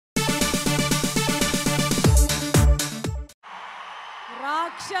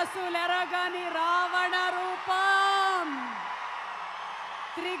రాక్షసులెరగని రావణ రూపం,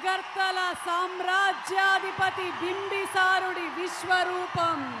 త్రిగర్తల సామ్రాజ్యాధిపతి బింబిసారుడి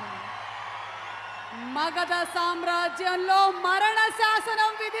విశ్వరూపం, మగధ సామ్రాజ్యంలో మరణ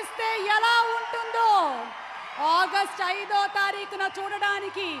శాసనం విధిస్తే ఎలా ఉంటుందో ఆగస్ట్ 5వ తారీఖున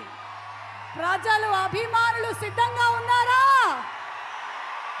చూడడానికి ప్రజలు అభిమానులు సిద్ధంగా ఉన్నారా?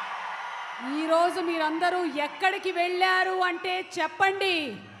 ఈరోజు మీరందరూ ఎక్కడికి వెళ్ళారు అంటే చెప్పండి.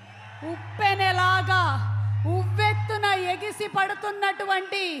 ఉప్పెనెలాగా ఉవ్వెత్తున ఎగిసి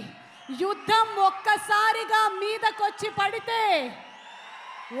పడుతున్నటువంటి యుద్ధం ఒక్కసారిగా మీదకొచ్చి పడితే,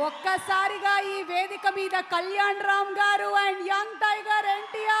 ఒక్కసారిగా ఈ వేదిక మీద కళ్యాణ్ రామ్ గారు అండ్ యంగ్ టైగర్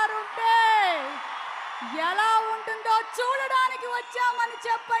ఎన్టీఆర్ ఉంటే ఎలా ఉంటుందో చూడడానికి వచ్చామని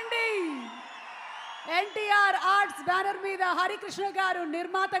చెప్పండి. ఎన్టీఆర్ ఆర్ట్స్ బ్యానర్ మీద హరికృష్ణ గారు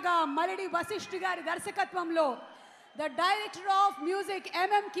నిర్మాతగా, మలిడి వశిష్ఠ గారి దర్శకత్వంలో the director of music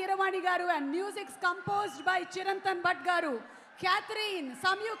MM Keeravani గారు and musics composed by Chirantan Bhatt గారు, క్యాథరీన్,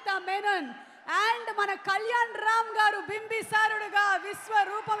 సంయుక్త మేనన్ అండ్ మన కళ్యాణ్ రామ్ గారు బింబిసారుడుగా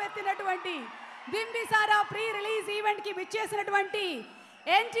విశ్వరూపం ఎత్తినటువంటి బింబిసారా ప్రీ రిలీజ్ ఈవెంట్ కి విచ్చేసినటువంటి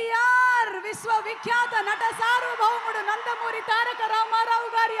ఎన్టీఆర్ విశ్వవిఖ్యాత నట సార్వభౌముడు నందమూరి తారక రామారావు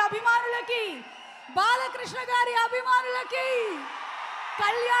గారి అభిమానులకి, బాలకృష్ణ గారి అభిమానులకి,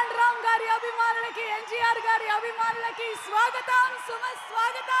 కళ్యాణ్ రామ్ గారి అభిమానులకి, ఎన్టీఆర్ గారి అభిమానులకి స్వాగతం,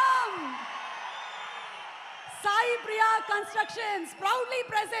 సుస్వాగతం. Sai Priya Constructions proudly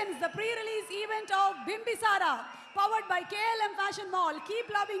presents the pre-release event of Bimbisara, powered by KLM Fashion Mall, Keep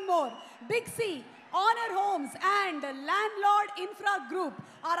Loving More, Big C, Honor Homes and Landlord Infra Group.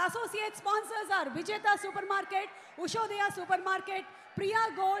 Our associate sponsors are Vijeta Supermarket, Ushodaya Supermarket, Priya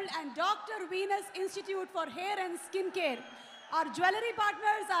Gold and Dr. Venus Institute for Hair and Skin Care. Our jewelry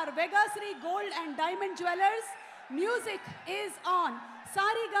partners are Vegasri Gold and Diamond Jewelers. Music is on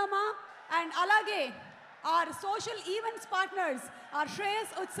Sarigama and Alage. Our social events partners are Shreyas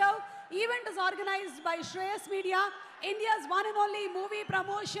Utsav. Event is organized by Shreyas Media, India's one and only movie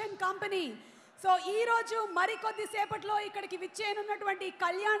promotion company. So ee roju marikoddi sepatlo ikkadiki vicchenunnatuvanti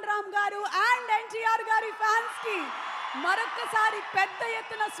Kalyan Ram garu and NTR gari fans ki marokkasari pedda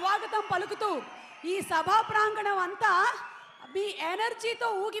ettuna swagatam palukutu ee sabha pranganam anta మీ ఎనర్జీతో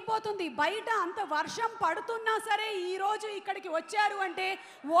ఊగిపోతుంది. బయట అంత వర్షం పడుతున్నా సరే ఈ రోజు ఇక్కడికి వచ్చారు అంటే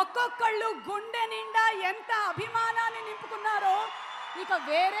ఒక్కొక్కళ్ళు గుండె నిండా ఎంత అభిమానాన్ని నింపుకున్నారో ఇక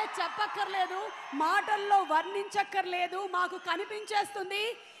వేరే చెప్పక్కర్లేదు, మాటల్లో వర్ణించక్కర్లేదు, మాకు కనిపించేస్తుంది.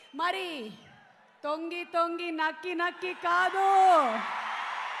 మరి తొంగి తొంగి నక్కి నక్కి కాదు,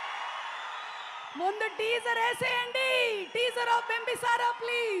 ముందు టీజర్ వేసేయండి. Teaser of Bimbisara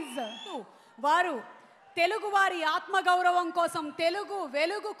please. వారు తెలుగు వారి ఆత్మగౌరవం కోసం, తెలుగు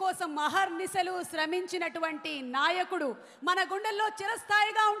వెలుగు కోసం అహర్నిశలు శ్రమించినటువంటి నాయకుడు మన గుండెల్లో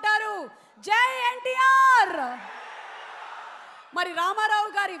చిరస్థాయిగా ఉంటారు. జై ఎన్టీఆర్. మరి రామారావు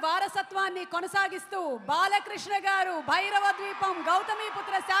గారి వారసత్వాన్ని కొనసాగిస్తూ బాలకృష్ణ గారు భైరవ ద్వీపం,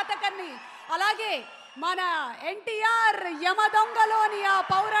 గౌతమీపుత్ర శాతకర్ణి, అలాగే మన ఎన్టీఆర్ యమదొంగలోని ఆ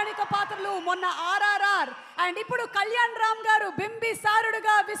పౌరాణిక పాత్రలు, మొన్న ఆర్ఆర్ఆర్ అండ్ ఇప్పుడు కళ్యాణ్ రామ్ గారు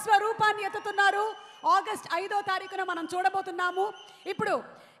బింబిసారుడుగా విశ్వరూపాన్ని ఎత్తుతున్నారు. ఆగస్ట్ 5వ తారీఖున మనం చూడబోతున్నాము. ఇప్పుడు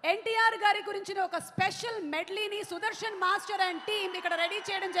ఎన్టీఆర్ గారి గురించిన ఒక special మెడ్లీని Sudarshan master and team ఇక్కడ రెడీ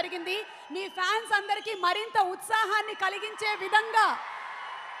చేయడం జరిగింది. మీ ఫ్యాన్స్ అందరికీ మరింత ఉత్సాహాన్ని కలిగించే విధంగా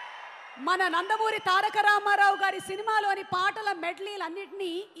మన నందమూరి తారక రామారావు గారి సినిమాలోని పాటల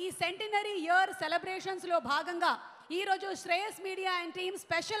మెడ్లీలన్నింటినీ ఈ సెంటినరీ ఇయర్ సెలబ్రేషన్స్లో భాగంగా ఈరోజు శ్రేయస్ మీడియా అండ్ టీమ్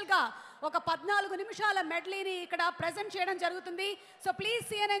స్పెషల్గా ఒక 14 నిమిషాల మెడ్లీని ఇక్కడ ప్రెజెంట్ చేయడం జరుగుతుంది. So please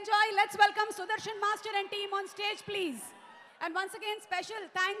see and enjoy. Let's welcome Sudarshan master and team on stage please. And once again, special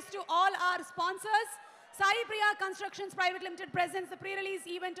thanks to all our sponsors. Sai Priya Constructions Private Limited presents the pre-release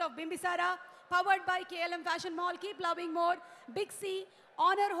event of Bimbisara, powered by KLM Fashion Mall, Keep Loving More, Big C,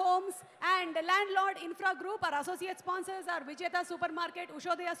 Honor Homes and Landlord Infra Group. Our associate sponsors are Vijeta Supermarket,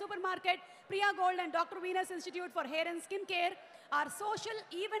 Ushodaya Supermarket, Priya Gold and Dr. Venus Institute for Hair and Skin Care. Our social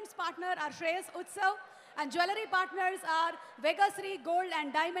events partner are Shreyas Utsav. And jewelry partners are Vegasri Gold and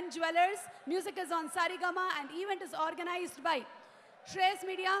Diamond Jewelers. Music is on Sarigama and event is organized by Shreyas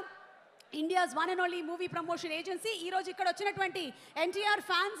Media, India's one and only movie promotion agency. Ee roju ikkada vachinatuvanti NTR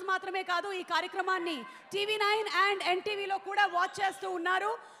fans maatrame kaadu ee కార్యక్రమాన్ని TV9 and NTV lo kuda watch chestu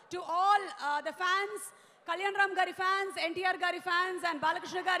unnaru. To all the fans, Kalyan Ram gari fans, NTR gari fans and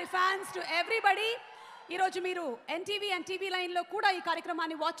Balakrishna gari fans, to everybody, ఈరోజు మీరు NTV and TV లైన్లో కూడా ఈ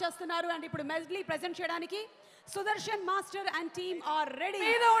కార్యక్రమాన్ని watch చేస్తున్నారు. And ఇప్పుడు medley present చేయడానికి Sudarshan master and team are ready.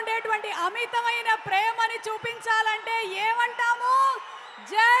 మీద ఉండేటువంటి అమితమైన ప్రేమని చూపించాలంటే ఏమంటాము?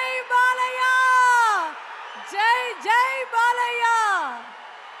 జై బాలయ్య, జై జై బాలయ్య.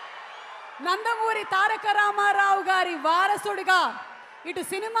 నందమూరి తారక రామారావు గారి వారసుడిగా ఇటు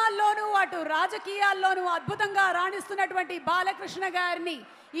సినిమాల్లోనూ అటు రాజకీయాల్లోనూ అద్భుతంగా రాణిస్తున్నటువంటి బాలకృష్ణ గారిని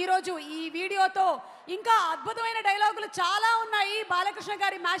ఈరోజు ఈ వీడియోతో ఇంకా అద్భుతమైన డైలాగులు చాలా ఉన్నాయి. బాలకృష్ణ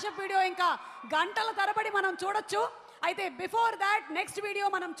గారి మ్యాషప్ వీడియో ఇంకా గంటల తరబడి మనం చూడొచ్చు. అయితే బిఫోర్ దాట్ నెక్స్ట్ వీడియో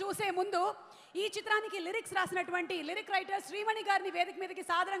మనం చూసే ముందు ఈ చిత్రానికి లిరిక్స్ రాసినటువంటి లిరిక్ రైటర్ శ్రీమణి గారిని వేదిక మీదకి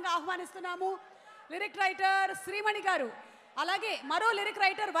సాదరంగా ఆహ్వానిస్తున్నాము. లిరిక్ రైటర్ శ్రీమణి గారు, అలాగే మరో లిరిక్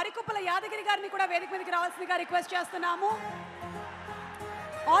రైటర్ వరికుప్పల యాదగిరి గారిని కూడా వేదిక మీదకి రావాల్సిందిగా రిక్వెస్ట్ చేస్తున్నాము.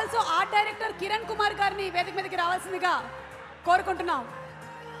 Also art director Kiran Kumar గారిని వేదిక మీదకి రావాల్సిందిగా కోరుకుంటున్నాం.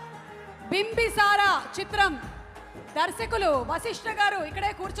 బింబిసారా చిత్రం దర్శకులు వశిష్ఠ గారు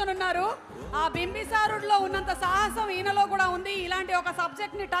ఇక్కడే కూర్చొని ఉన్నారు. ఆ బింబిసారుడిలో ఉన్నంత సాహసం ఈయనలో కూడా ఉంది. ఇలాంటి ఒక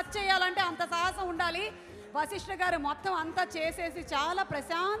సబ్జెక్ట్ని టచ్ చేయాలంటే అంత సాహసం ఉండాలి. వశిష్ఠ గారు మొత్తం అంతా చేసేసి చాలా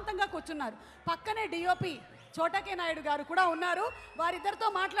ప్రశాంతంగా కూర్చున్నారు. పక్కనే డిఓపి చోటకే నాయుడు గారు కూడా ఉన్నారు. వారిద్దరితో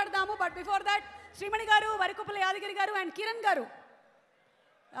మాట్లాడదాము. బట్ బిఫోర్ దాట్ శ్రీమణి గారు, వరికుప్పల యాదగిరి గారు అండ్ కిరణ్ గారు,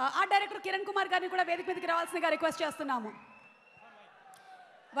 ఆర్ట్ డైరెక్టర్ కిరణ్ కుమార్ గారిని కూడా వేదిక మీదకి రావాల్సిందిగా రిక్వెస్ట్ చేస్తున్నాము.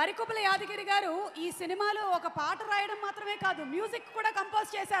 వరికుప్పల యాదగిరి గారు ఈ సినిమాలో ఒక పాట రాయడం మాత్రమే కాదు, మ్యూజిక్ కూడా కంపోజ్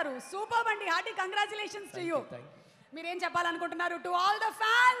చేశారు. సూపర్ అండి, హార్టీ కంగ్రాచులేషన్స్ టు యూ. మీరేం చెప్పాలనుకుంటున్నారు to all the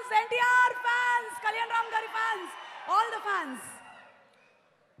fans, NTR fans, Kalyan Ram గారి ఫ్యాన్స్, ఆల్ ద ఫ్యాన్స్?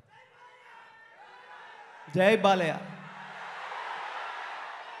 జై బాలయ్య.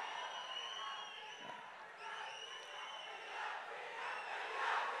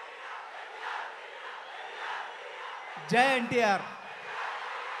 జై ఎన్టీఆర్,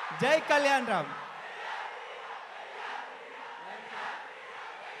 జై కళ్యాణ్ రామ్.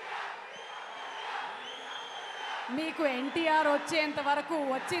 మీకు ఎన్టీఆర్ వచ్చేంత వరకు,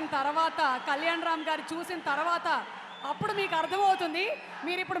 వచ్చిన తర్వాత కళ్యాణ్ రామ్ గారు చూసిన తర్వాత అప్పుడు మీకు అర్థమవుతుంది.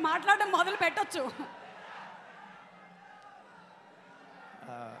 మీరు ఇప్పుడు మాట్లాడడం మొదలు పెట్టొచ్చు.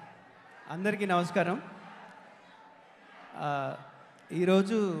 అందరికీ నమస్కారం.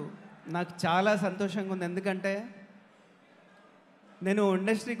 ఈరోజు నాకు చాలా సంతోషంగా ఉంది. ఎందుకంటే నేను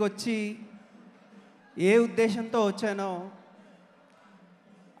ఇండస్ట్రీకి వచ్చి ఏ ఉద్దేశంతో వచ్చానో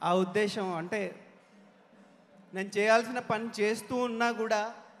ఆ ఉద్దేశం అంటే నేను చేయాల్సిన పని చేస్తూ ఉన్నా కూడా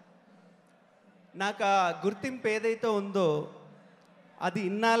నాకు ఆ గుర్తింపు ఏదైతే ఉందో అది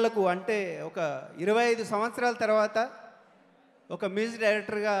ఇన్నాళ్లకు అంటే ఒక 25 సంవత్సరాల తర్వాత ఒక మ్యూజిక్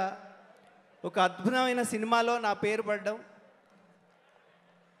డైరెక్టర్గా ఒక అద్భుతమైన సినిమాలో నా పేరు పడడం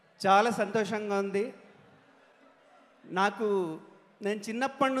చాలా సంతోషంగా ఉంది. నేను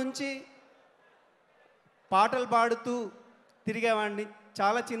చిన్నప్పటి నుంచి పాటలు పాడుతూ తిరిగేవాడిని.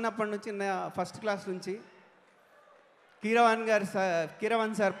 చాలా చిన్నప్పటి నుంచి, ఫస్ట్ క్లాస్ నుంచి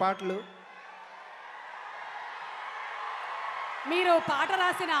కీరవాణి సార్ పాటలు. మీరు పాట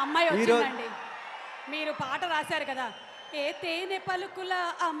రాసిన అమ్మాయి వచ్చిందండి. మీరు పాట రాశారు కదా, ఏ తేనె పలుకుల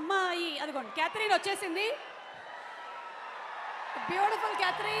అమ్మాయి, అదిగోండి క్యాథరిన్ వచ్చేసింది. Beautiful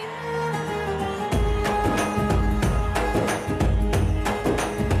Catherine.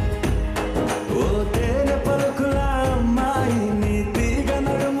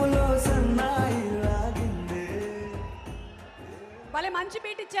 భలే మంచి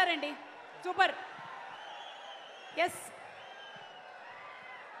బీట్ ఇచ్చారండి, సూపర్. ఎస్,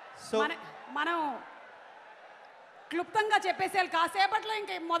 మనం క్లుప్తంగా చెప్పేసేయాలి. కాసేపట్లో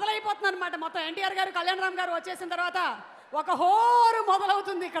ఇంక మొదలైపోతుంది అనమాట. మొత్తం ఎన్టీఆర్ గారు, కళ్యాణ్ రామ్ గారు వచ్చేసిన తర్వాత ఒక హోరు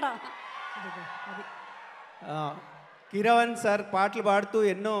మొదలవుతుంది ఇక్కడ. కీరవాణి సార్ పాటలు పాడుతూ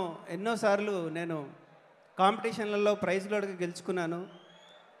ఎన్నోసార్లు నేను కాంపిటీషన్లలో ప్రైజ్లు గెలుచుకున్నాను.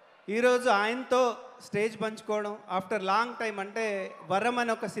 ఈరోజు ఆయనతో స్టేజ్ పంచుకోవడం ఆఫ్టర్ లాంగ్ టైం, అంటే వరం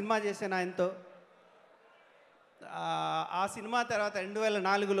అని ఒక సినిమా చేశాను ఆయనతో. ఆ సినిమా తర్వాత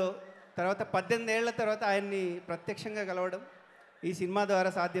 2004లో, తర్వాత 18 ఏళ్ల తర్వాత ఆయన్ని ప్రత్యక్షంగా కలవడం ఈ సినిమా ద్వారా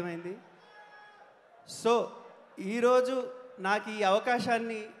సాధ్యమైంది. సో ఈరోజు నాకు ఈ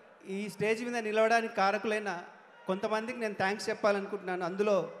అవకాశాన్ని, ఈ స్టేజ్ మీద నిలవడానికి కారకులైన కొంతమందికి నేను థ్యాంక్స్ చెప్పాలనుకుంటున్నాను.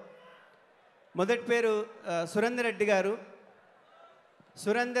 అందులో మొదటి పేరు సురేందర్ రెడ్డి గారు.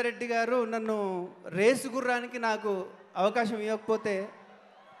 సురేందర్ రెడ్డి గారు నన్ను రేసు గుర్రానికి నాకు అవకాశం ఇవ్వకపోతే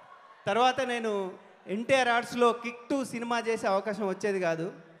తర్వాత నేను ఎన్టీఆర్ ఆర్ట్స్లో కిక్ 2 సినిమా చేసే అవకాశం వచ్చేది కాదు.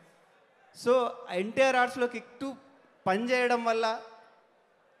 సో ఎన్టీఆర్ ఆర్ట్స్లో కిక్ 2 పనిచేయడం వల్ల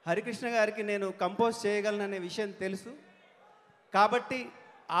హరికృష్ణ గారికి నేను కంపోజ్ చేయగలననే విషయం తెలుసు. కాబట్టి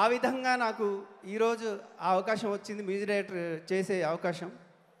ఆ విధంగా నాకు ఈరోజు ఆ అవకాశం వచ్చింది, మ్యూజిక్ డైరెక్టర్ చేసే అవకాశం.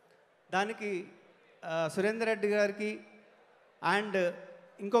 దానికి సురేందర్ రెడ్డి గారికి అండ్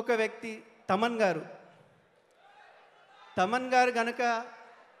ఇంకొక వ్యక్తి తమన్ గారు కనుక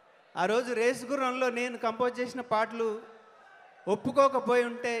ఆ రోజు రేసు గుర్రంలో నేను కంపోజ్ చేసిన పాటలు ఒప్పుకోకపోయి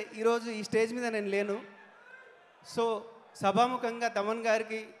ఉంటే ఈరోజు ఈ స్టేజ్ మీద నేను లేను. సో సభాముఖంగా తమన్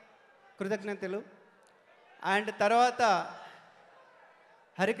గారికి కృతజ్ఞతలు. అండ్ తర్వాత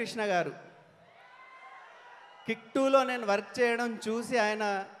హరికృష్ణ గారు కిక్ 2లో నేను వర్క్ చేయడం చూసి ఆయన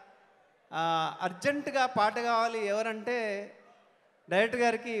అర్జెంటుగా పాట కావాలి ఎవరంటే డైరెక్టర్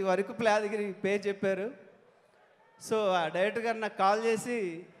గారికి వరకు ప్లాదిగిరి పేరు చెప్పారు. సో ఆ డైరెక్టర్ గారు నాకు కాల్ చేసి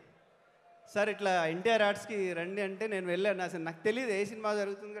సార్ ఇట్లా ఎన్టీఆర్ ఆర్ట్స్కి రండి అంటే నేను వెళ్ళాను. అసలు నాకు తెలియదు ఏ సినిమా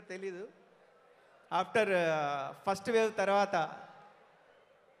జరుగుతుందో తెలీదు. ఆఫ్టర్ ఫస్ట్ వేవ్ తర్వాత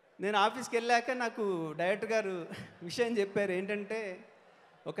నేను ఆఫీస్కి వెళ్ళాక నాకు డైరెక్టర్ గారు విషయం చెప్పారు, ఏంటంటే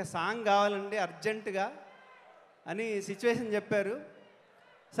ఒక సాంగ్ కావాలండి అర్జెంటుగా అని సిచ్యువేషన్ చెప్పారు.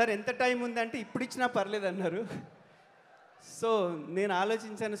 సార్ ఎంత టైం ఉందంటే ఇప్పుడు ఇచ్చినా పర్లేదు అన్నారు. సో నేను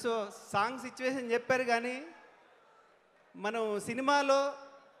ఆలోచించాను. సో సాంగ్ సిచ్యువేషన్ చెప్పారు, కానీ మనం సినిమాలో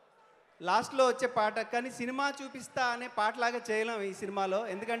లాస్ట్లో వచ్చే పాట కానీ సినిమా చూపిస్తా అనే పాటలాగా చేయలేం ఈ సినిమాలో.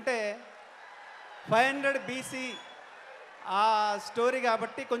 ఎందుకంటే 500 BC ఆ స్టోరీ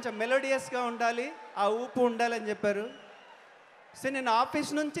కాబట్టి కొంచెం మెలోడియస్గా ఉండాలి, ఆ ఊపు ఉండాలని చెప్పారు. సో నేను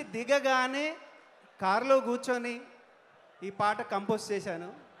ఆఫీస్ నుంచి దిగగానే కారులో కూర్చొని ఈ పాట కంపోజ్ చేశాను.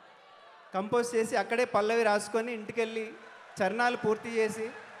 కంపోజ్ చేసి అక్కడే పల్లవి రాసుకొని ఇంటికెళ్ళి చరణాలు పూర్తి చేసి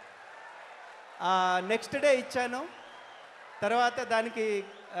నెక్స్ట్ డే ఇచ్చాను. తర్వాత దానికి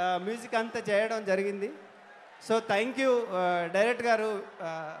మ్యూజిక్ అంతా చేయడం జరిగింది. సో థ్యాంక్ యూ డైరెక్టర్ గారు,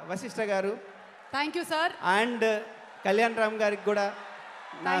 వశిష్ఠ గారు. Thank you sir. And Kalyan Ram గారికి కూడా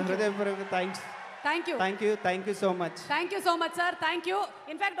నా హృదయపూర్వక thanks. Thank you so much. Thank you so much sir. Thank you.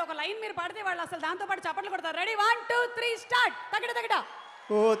 In fact ఒక లైన్ మీరు పాడితే వాళ్ళు అసలు దాంతో పాటు చప్పట్లు కొడతారు. Ready 1 2 3 start. తగడ తగడ.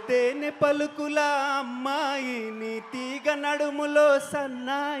 ఓ తేనె పలుకుల అమ్మాయి నీ తీగ నడుములో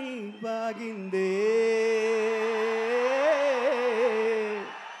సన్నాయి బాగిందే,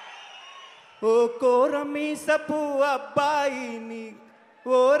 ఓ కోరమీసపు అబ్బాయి నీ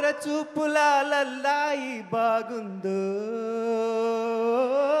ఓర చూపుల లల్లాయి బాగుందో,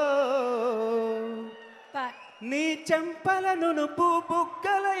 నీ చెంపల నునుపు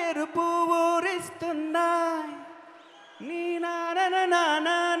బుగ్గల ఎరుపు ఊరిస్తున్నాయి, నీ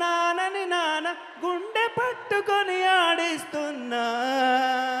నానని నాన్న గుండె పట్టుకొని ఆడిస్తున్నా,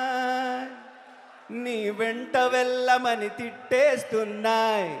 నీ వెంట వెళ్ళమని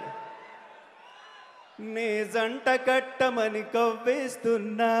తిట్టేస్తున్నాయి, నీ జంట కట్టమని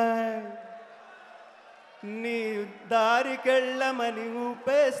కవ్వేస్తున్నాయి, నీ దారికెళ్ళమని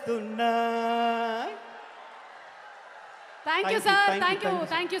ఊపేస్తున్నాయి. Thank you sir.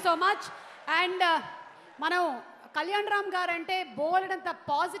 Thank you so much. And మనం కళ్యాణ్ రామ్ గారు అంటే బోలెడంత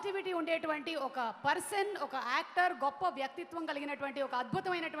పాజిటివిటీ ఉండేటువంటి ఒక పర్సన్, ఒక యాక్టర్, గొప్ప వ్యక్తిత్వం కలిగినటువంటి ఒక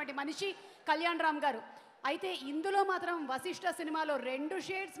అద్భుతమైనటువంటి మనిషి కళ్యాణ్ రామ్ గారు. అయితే ఇందులో మాత్రం వశిష్ఠ సినిమాలో 2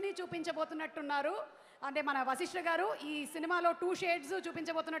 షేడ్స్ని చూపించబోతున్నట్టున్నారు. అంటే మన వశిష్ఠ గారు ఈ సినిమాలో 2 shades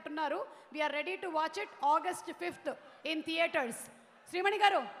చూపించబోతున్నట్టున్నారు. We are ready to watch it August 5th in theatres. Shreemani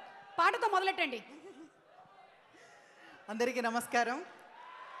గారు పాటతో మొదలెట్టండి. అందరికీ నమస్కారం.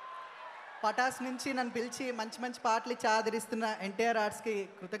 పటాస్ నుంచి నన్ను పిలిచి మంచి మంచి పాటలు ఇచ్చి ఆదరిస్తున్న ఎన్టీఆర్ ఆర్ట్స్కి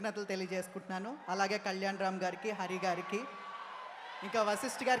కృతజ్ఞతలు తెలియజేసుకుంటున్నాను. అలాగే కళ్యాణ్ రామ్ గారికి, హరి గారికి, ఇంకా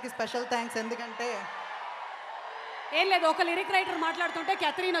వశిష్ఠ గారికి స్పెషల్ థ్యాంక్స్. ఎందుకంటే ఏం లేదు, ఒక లిరిక్ రైటర్ మాట్లాడుతుంటే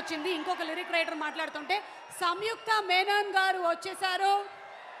క్యాథరిన్ వచ్చింది, ఇంకొక లిరిక్ రైటర్ మాట్లాడుతుంటే సంయుక్త మేనన్ గారు వచ్చేసారు.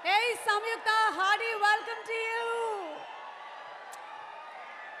 ఏయ్ సంయుక్త, Hardy welcome to you.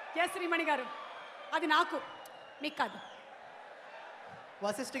 Yes Shreemani గారు, అది నాకు, మీకు కాదు.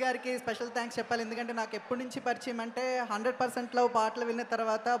 వశిష్ఠ గారికి స్పెషల్ థ్యాంక్స్ చెప్పాలి. ఎందుకంటే నాకు ఎప్పటి నుంచి పరిచయం అంటే 100%లో పాటలు విన్న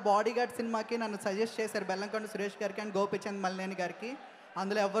తర్వాత బాడీ గార్డ్ సినిమాకి నన్ను సజెస్ట్ చేశారు బెల్లంకొండ సురేష్ గారికి అండ్ గోపిచంద్ మల్లేని గారికి.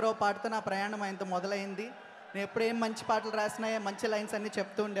 అందులో ఎవరో పాటతో నా ప్రయాణం ఆయనతో మొదలైంది. నేను ఎప్పుడు ఏం మంచి పాటలు రాసినా మంచి లైన్స్ అన్నీ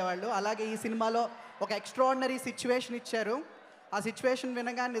చెప్తూ ఉండేవాళ్ళు. అలాగే ఈ సినిమాలో ఒక ఎక్స్ట్రాడినరీ సిచ్యువేషన్ ఇచ్చారు. ఆ సిచ్యువేషన్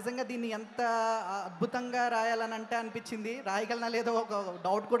వినగానే నిజంగా దీన్ని ఎంత అద్భుతంగా రాయాలని అంటే అనిపించింది. రాయగలనా లేదో ఒక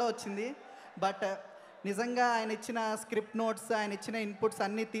డౌట్ కూడా వచ్చింది. బట్ నిజంగా ఆయన ఇచ్చిన స్క్రిప్ట్ నోట్స్, ఆయన ఇచ్చిన ఇన్పుట్స్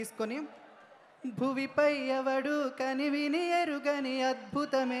అన్నీ తీసుకొని భువిపై ఎవడు కని విని ఎరుగని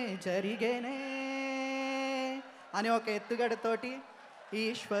అద్భుతమే జరిగేనే అని ఒక ఎత్తుగడతోటి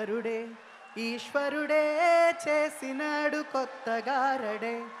ఈశ్వరుడే ఈశ్వరుడే చేసినాడు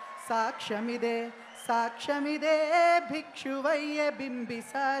కొత్తగారడే, సాక్ష్యమిదే సాక్ష్యమిదే భిక్షువయ్యే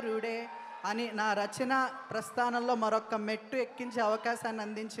బింబిసారుడే అని నా రచన ప్రస్థానంలో మరొక మెట్టు ఎక్కించే అవకాశాన్ని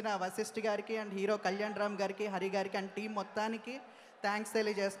అందించిన వశిష్ఠ గారికి అండ్ హీరో కళ్యాణ్ రామ్ గారికి, హరి గారికి అండ్ టీం మొత్తానికి థ్యాంక్స్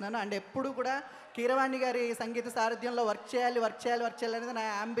తెలియజేస్తున్నాను. అండ్ ఎప్పుడు కూడా కీరవాణి గారి సంగీత సారథ్యంలో వర్క్ చేయాలి అనేది నా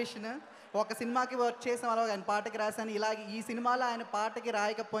అంబిషన్. ఒక సినిమాకి వర్క్ చేసిన వాళ్ళు ఆయన పాటకి రాశాను. ఇలాగే ఈ సినిమాలో ఆయన పాటకి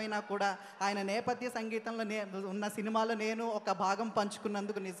రాయకపోయినా కూడా ఆయన నేపథ్య సంగీతంలో ఉన్న సినిమాలో నేను ఒక భాగం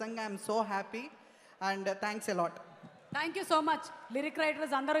పంచుకున్నందుకు నిజంగా I'm so happy and thanks a lot. Thank you so much. Lyric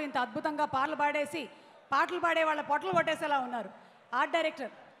writers అందరూ ఇంత అద్భుతంగా పాటలు పాడేసి పాటలు పాడే వాళ్ళ పొట్టలు కొట్టేసేలా ఉన్నారు. ఆర్ట్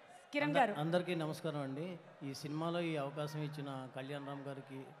డైరెక్టర్ కిరణ్ గారు. అందరికీ నమస్కారం అండి. ఈ సినిమాలో ఈ అవకాశం ఇచ్చిన కళ్యాణ్ రామ్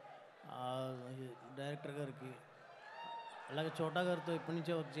గారికి, డైరెక్టర్ గారికి, అలాగే చోటా గారితో ఇప్పటి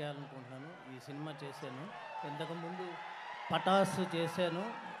నుంచే వర్క్ చేయాలనుకుంటున్నాను. ఈ సినిమా చేశాను, ఇంతకుముందు పటాస్ చేశాను,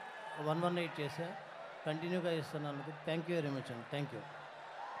 118 చేశా, కంటిన్యూగా చేస్తున్నాను. థ్యాంక్ యూ వెరీ మచ్ అండి. Thank you.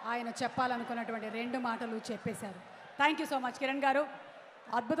 ఆయన చెప్పాలనుకున్నటువంటి 2 మాటలు చెప్పేశారు. Thank you so much Kiran గారు.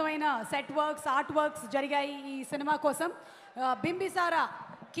 అద్భుతమైన సెట్ వర్క్స్, ఆర్ట్ వర్క్స్ జరిగాయి ఈ సినిమా కోసం. బింబిసారా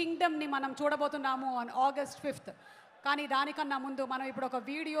కింగ్డమ్ని మనం చూడబోతున్నాము ఆన్ August 5th. కానీ దానికన్నా ముందు మనం ఇప్పుడు ఒక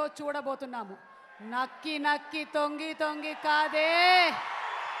వీడియో చూడబోతున్నాము. నక్కి నక్కి తొంగి తొంగి కాదే,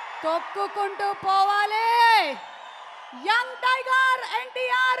 తొక్కుకుంటూ పోవాలి. యంగ్ టైగర్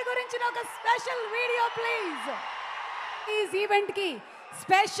NTR గురించిన ఒక స్పెషల్ వీడియో ప్లీజ్. ఈ ఈవెంట్కి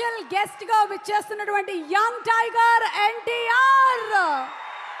స్పెషల్ గెస్ట్గా విచ్చేస్తున్నటువంటి యంగ్ టైగర్ NTR.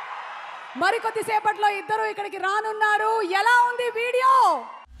 మరికొద్ది సేపట్లో ఇద్దరు ఇక్కడికి రానున్నారు. ఎలా ఉంది వీడియో?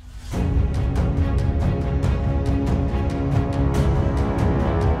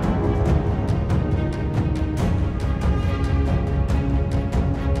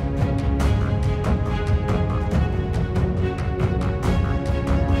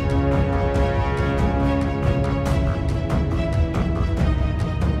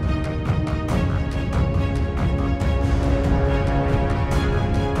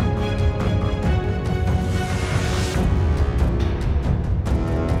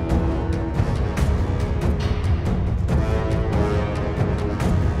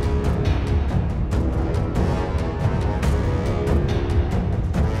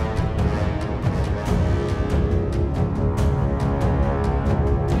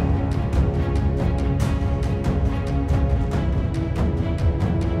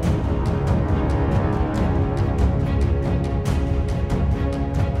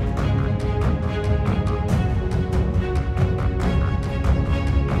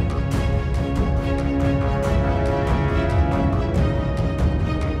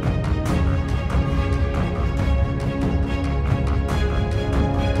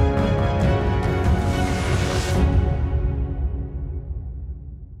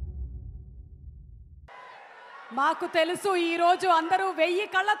 మాకు తెలుసు ఈరోజు అందరూ 1000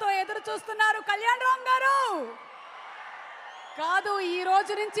 కళ్ళతో ఎదురు చూస్తున్నారు. కళ్యాణ్ రామ్ గారు కాదు, ఈ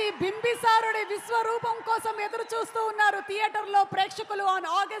రోజు నుంచి బింబిసారుడి విశ్వరూపం కోసం ఎదురు చూస్తూ ఉన్నారు. థియేటర్లో ప్రేక్షకులు ఆన్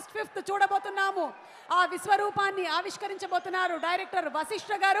August 5th చూడబోతున్నాము. ఆ విశ్వరూపాన్ని ఆవిష్కరించబోతున్నారు డైరెక్టర్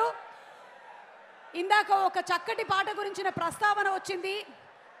వశిష్ఠ గారు. ఇందాక ఒక చక్కటి పాట గురించిన ప్రస్తావన వచ్చింది.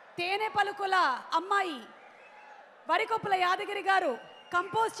 తేనె పలుకుల అమ్మాయి వరికొప్పుల యాదగిరి గారు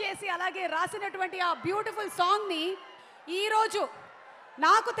కంపోజ్ చేసి అలాగే రాసినటువంటి ఆ బ్యూటిఫుల్ సాంగ్ని ఈరోజు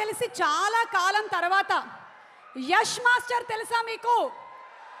నాకు తెలిసి చాలా కాలం తర్వాత యష్ మాస్టర్ తెలుసా మీకు?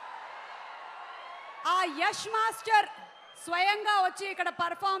 ఆ యష్ మాస్టర్ స్వయంగా వచ్చి ఇక్కడ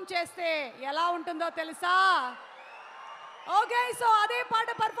పర్ఫామ్ చేస్తే ఎలా ఉంటుందో తెలుసా? ఓకే, సో అదే పాట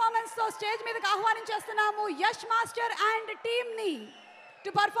పర్ఫార్మెన్స్ తో స్టేజ్ మీదకి ఆహ్వానించేస్తున్నాము యష్ మాస్టర్ అండ్ టీమ్ ని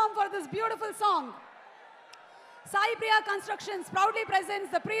to perform for this beautiful song. Sai Priya Constructions proudly presents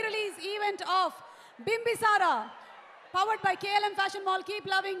the pre-release event of Bimbisara, powered by KLM Fashion Mall. Keep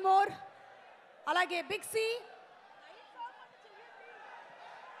loving more. Alage Big C,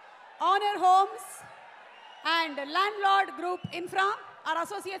 Honor Homes and Landlord Group Infra. Our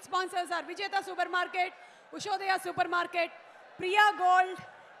associate sponsors are Vijeta Supermarket, Ushodaya Supermarket, Priya Gold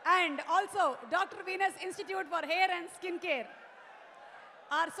and also Dr. Venus Institute for Hair and Skin Care.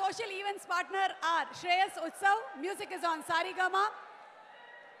 Our social events partner are Shreyas Utsav, music is on Sarigama.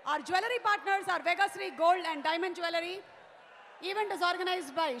 Our jewelry partners are Vegasri Gold and Diamond Jewelry. Event is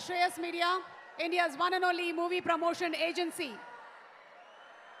organized by Shreyas Media, India's one and only movie promotion agency.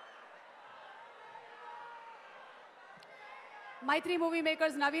 Maitri movie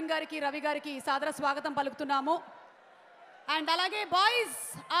makers Naveen Gariki, Ravi Gariki, Sadra Swagatam Paluktunamu. And alage boys,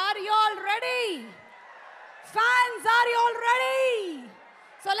 are you all ready? Fans, are you all ready?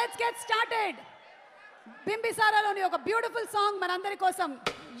 So let's get started. Bimbisara loni oka beautiful song manandari kosam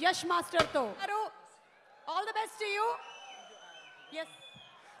Yash Master to. All the best to you. Yes.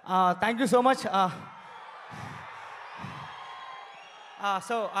 Thank you so much.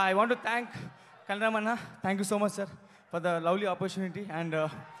 So I want to thank Kalyan. Thank you so much, sir, for the lovely opportunity. And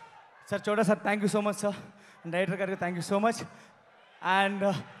sir Choda sir, thank you so much, sir. And director Garga, thank you so much. And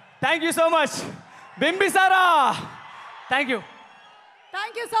thank you so much, Bimbisara. Thank you.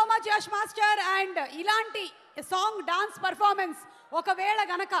 Thank you so much, Yash Master. And ilanti song dance performance ఒకవేళ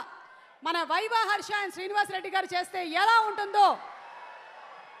గనక మన viva Harsha and Srinivas Reddy గారు చేస్తే ఎలా ఉంటుందో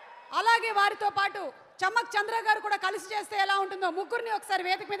అలాగే వారితో పాటు చమ్మక్ చంద్ర గారు కూడా కలిసి చేస్తే ఎలా ఉంటుందో ముగ్గురిని ఒకసారి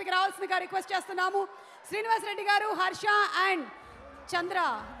వేదిక మీదకి రావాల్సిందిగా రిక్వెస్ట్ చేస్తున్నాము. శ్రీనివాస్ రెడ్డి గారు, Harsha and Chandra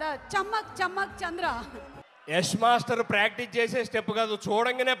the Chammak Chammak Chandra. Yash master practice చేసే స్టెప్ కాదు,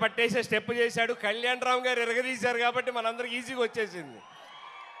 చూడంగానే పట్టేసే స్టెప్ చేశాడు. కళ్యాణ్ రామ్ గారు ఎరగదీశారు కాబట్టి మనందరికి ఈజీగా వచ్చేసింది.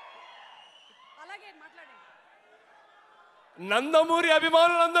 అలాగే మాట్లాడండి. నందమూరి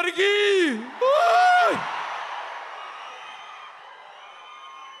అభిమానులందరికీ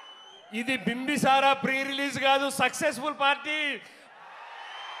ఇది బింబిసారా ప్రీ రిలీజ్ కాదు, సక్సెస్ఫుల్ పార్టీ.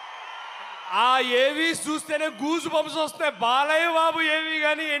 ఆ ఏవి చూస్తేనే గూజు బంప్స్ వస్తాయి. బాలయ్య బాబు ఏవి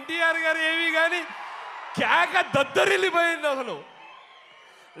కానీ, ఎన్టీఆర్ గారు ఏవి కానీ కేక దద్దరిల్లిపోయింది అసలు.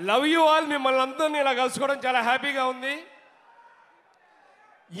 Love you all. మిమ్మల్ని అందరినీ ఇలా కలుసుకోవడం చాలా హ్యాపీగా ఉంది.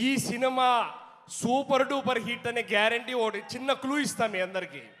 ఈ సినిమా సూపర్ డూపర్ హిట్ అనే గ్యారంటీ ఒకటి చిన్న క్లూ ఇస్తాం మీ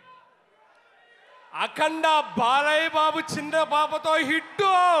అందరికీ. అఖండ బాలయ్య బాబు చిన్న పాపతో హిట్,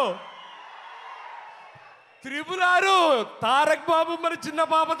 త్రిపురారు తారక్ బాబు మరి చిన్న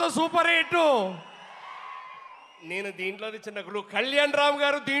పాపతో సూపర్ హిట్. నేను దీంట్లోనే చిన్న క్లూ, కళ్యాణ్ రామ్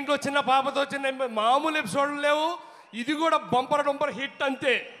గారు దీంట్లో చిన్న పాపతో చిన్న మామూలు ఎపిసోడ్లు లేవు. ఇది కూడా బంపర్ డంపర్ హిట్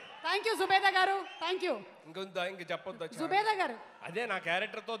అంతే. థ్యాంక్ యూ సుబేదా గారు. Thank you. ఇంక చెప్పొద్దు. సుబేదా గారు అదే నా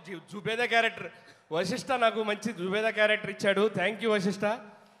క్యారెక్టర్తో జుబేదా క్యారెక్టర్. వశిష్ఠ నాకు మంచి జుబేదా క్యారెక్టర్ ఇచ్చాడు. Thank you Vashishtha.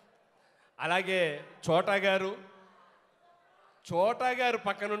 అలాగే చోటా గారు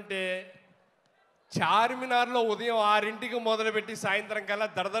పక్కనుంటే చార్మినార్లో ఉదయం 6ంటికి మొదలుపెట్టి సాయంత్రం కల్లా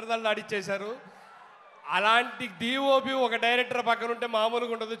దడదడదలాడిచ్చేశారు. అలాంటి డిఓపి ఒక డైరెక్టర్ పక్కనుంటే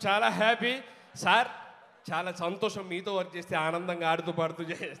మామూలుగా ఉండదు. చాలా హ్యాపీ సార్, చాలా సంతోషం మీతో వర్క్ చేస్తే. ఆనందంగా ఆడుతూ పాడుతూ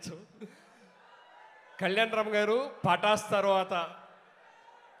చేయొచ్చు. కళ్యాణ్ రామ్ గారు పటాస్ తర్వాత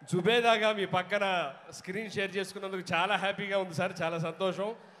జుబేదాగా మీ పక్కన స్క్రీన్ షేర్ చేసుకున్నందుకు చాలా హ్యాపీగా ఉంది సార్. చాలా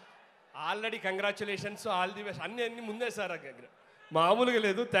సంతోషం. Already congratulations, all the best. అన్నీ ముందే సార్, మామూలుగా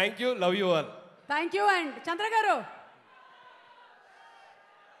లేదు. Thank you, love you all. Thank you. And చంద్ర గారు.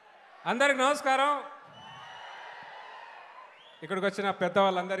 అందరికి నమస్కారం. ఇక్కడికి వచ్చిన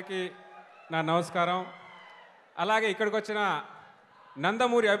పెద్దవాళ్ళందరికీ నా నమస్కారం. అలాగే ఇక్కడికి వచ్చిన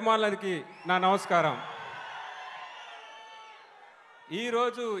నందమూరి అభిమానులకి నా నమస్కారం.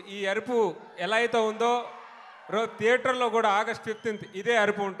 ఈరోజు ఈ అరుపు ఎలా అయితే ఉందో థియేటర్లో కూడా August 15th ఇదే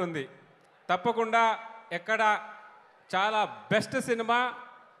అరుపు ఉంటుంది. తప్పకుండా ఎక్కడ చాలా బెస్ట్ సినిమా.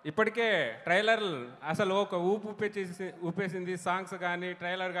 ఇప్పటికే ట్రైలర్ అసలు ఒక ఊపేసింది. సాంగ్స్ కానీ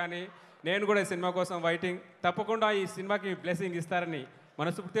ట్రైలర్ కానీ. నేను కూడా ఈ సినిమా కోసం వెయిటింగ్. తప్పకుండా ఈ సినిమాకి బ్లెస్సింగ్ ఇస్తారని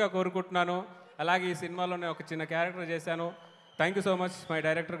మనస్ఫూర్తిగా కోరుకుంటున్నాను. అలాగే ఈ సినిమాలోనే ఒక చిన్న క్యారెక్టర్ చేశాను. Thank you so much my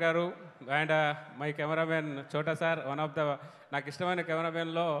director గారు అండ్ మై కెమెరామెన్ చోటా సార్. నాకు ఇష్టమైన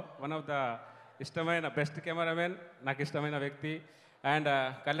కెమెరామెన్లో వన్ ఆఫ్ ద ఇష్టమైన బెస్ట్ కెమెరామెన్, నాకు ఇష్టమైన వ్యక్తి. అండ్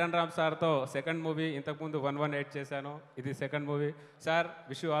కళ్యాణ్ రామ్ సార్తో సెకండ్ మూవీ, ఇంతకుముందు 118 చేశాను. ఇది second movie. Sir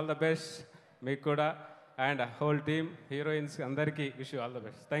wish you all the best మీకు కూడా. అండ్ హోల్ టీమ్ హీరోయిన్స్ అందరికీ wish you all the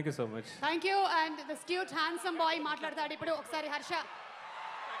best. Thank you so much. Thank you. And the cute handsome boy మాట్లాడతాడు ఇప్పుడు. ఒకసారి హర్ష,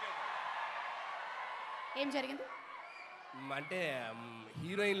 ఏం జరిగింది? అంటే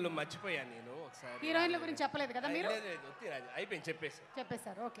హీరోయిన్లు మర్చిపోయాను నేను. ఒకసారి హీరోయిన్ల గురించి చెప్పలేదు కదా మీరు? అయిపోయింది,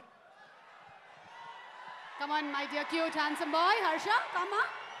 చెప్పేశారు. Okay, come on my dear cute handsome boy Harsha. కమ్మా,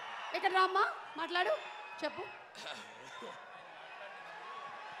 ఇక్కడ రామ్మా, మాట్లాడు, చెప్పు.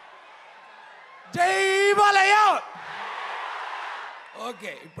 జై బాలయ్య.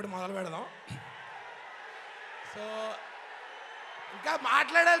 ఓకే, ఇప్పుడు మొదలు పెడదాం. సో ఇంకా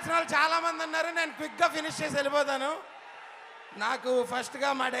మాట్లాడాల్సిన వాళ్ళు చాలామంది ఉన్నారు. నేను క్విక్గా ఫినిష్ చేసి వెళ్ళిపోతాను. నాకు ఫస్ట్గా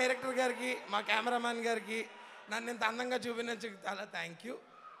మా డైరెక్టర్ గారికి, మా కెమెరామ్యాన్ గారికి నన్ను ఇంత అందంగా చూపినందుకు చాలా థ్యాంక్ యూ.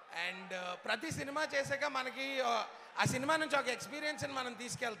 అండ్ ప్రతి సినిమా చేశాక మనకి ఆ సినిమా నుంచి ఒక ఎక్స్పీరియన్స్ని మనం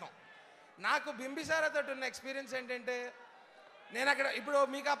తీసుకెళ్తాం. నాకు బింబిసారాతో ఉన్న ఎక్స్పీరియన్స్ ఏంటంటే, నేను అక్కడ ఇప్పుడు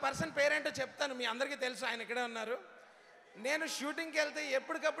మీకు ఆ పర్సన్ పేరేంటో చెప్తాను, మీ అందరికీ తెలుసు, ఆయన ఇక్కడే ఉన్నారు. నేను షూటింగ్కి వెళ్తే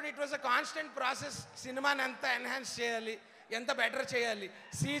ఎప్పటికప్పుడు it was a constant process. సినిమాని ఎంత ఎన్హాన్స్ చేయాలి, ఎంత బెటర్ చేయాలి,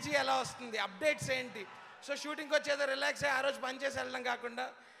 సీజీ ఎలా వస్తుంది, అప్డేట్స్ ఏంటి. సో షూటింగ్కి వచ్చేదో రిలాక్స్ అయ్యి ఆ రోజు పని చేసి వెళ్ళడం కాకుండా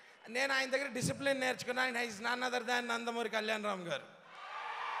నేను ఆయన దగ్గర డిసిప్లిన్ నేర్చుకున్నాను. ఆయన is none other than Nandamuri Kalyan Ram గారు.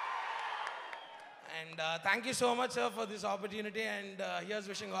 And thank you so much sir for this opportunity. And here's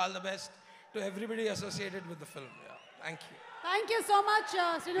wishing all the best to everybody associated with the film. Thank you. Thank you so much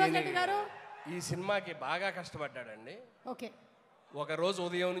Srinivas Reddy గారు. ఈ సినిమాకి బాగా కష్టపడ్డాడండి. Okay, ఒక రోజు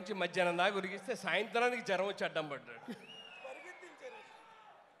ఉదయం నుంచి మధ్యాహ్నం దాకా ఉరిగిస్తే సాయంత్రానికి జ్వరం వచ్చి అడ్డం పడ్డాడు.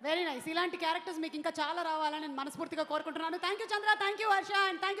 Very nice. ఇలాంటి క్యారెక్టర్స్ మీకు ఇంకా చాలా రావాలని నేను మనస్ఫూర్తిగా కోరుకుంటున్నాను. Thank you Chandra, thank you Harsha,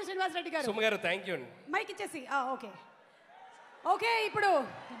 and thank you Srinivas Reddy గారు. సుమ గారు థ్యాంక్ యూ అండి. మైక్ ఇచ్చేసి ఓకే. ఇప్పుడు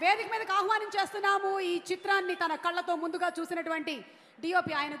వేదిక మీదకి ఆహ్వానించేస్తున్నాము ఈ చిత్రాన్ని తన కళ్ళతో ముందుగా చూసినటువంటి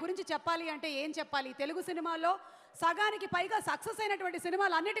డిఓపి. ఆయన గురించి చెప్పాలి అంటే ఏం చెప్పాలి? తెలుగు సినిమాల్లో సగానికి పైగా సక్సెస్ అయినటువంటి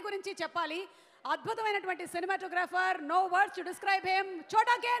సినిమాలు అన్నిటి గురించి చెప్పాలి. అద్భుతమైనటువంటి cinematographer, no words to describe him,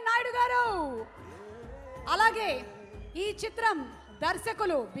 చోటా కే నాయుడు గారు. అలాగే ఈ చిత్రం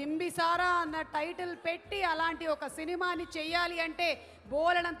దర్శకులు బింబిసారా అన్న టైటిల్ పెట్టి అలాంటి ఒక సినిమాని చెయ్యాలి అంటే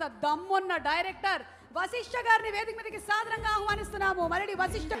బోలెడంత దమ్మున్న డైరెక్టర్ వశిష్ఠ గారిని వేదిక మీదకి సాదరంగా ఆహ్వానిస్తున్నాము. మరి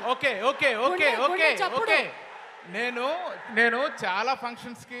Vashishtha okay okay okay okay okay నేను చాలా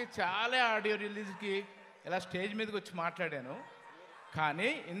ఫంక్షన్స్కి చాలా ఆడియో రిలీజ్కి ఇలా స్టేజ్ మీదకి వచ్చి మాట్లాడాను. కానీ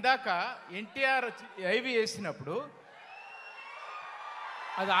ఇందాక ఎన్టీఆర్ ఐవి వేసినప్పుడు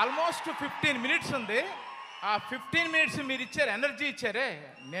అది ఆల్మోస్ట్ 15 మినిట్స్ ఉంది. ఆ 15 మినిట్స్ మీరు ఇచ్చారు, ఎనర్జీ ఇచ్చారే,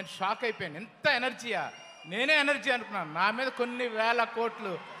 నేను షాక్ అయిపోయాను. ఎంత ఎనర్జీయా, నేనే ఎనర్జీ అనుకున్నాను. నా మీద కొన్ని వేల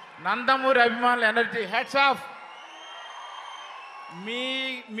కోట్లు నందమూరి అభిమానుల ఎనర్జీ, హెడ్స్ ఆఫ్.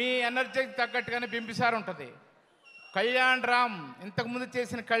 మీ ఎనర్జీకి తగ్గట్టుగానే బింబిసార ఉంటుంది. కళ్యాణ్ రామ్ ఇంతకుముందు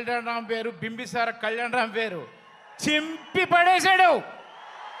చేసిన కళ్యాణ్ రామ్ వేరు, బింబిసార కళ్యాణ్ రామ్ వేరు. చింపి పడేశాడు.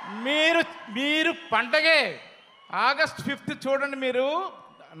 మీరు పండగే ఆగస్ట్ 5th చూడండి. మీరు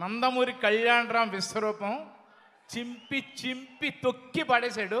నందమూరి కళ్యాణ్ రామ్ విశ్వరూపం చింపి తొక్కి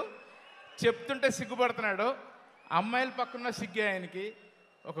పడేశాడు. చెప్తుంటే సిగ్గుపడుతున్నాడు. అమ్మాయిల పక్కన సిగ్గే ఆయనకి.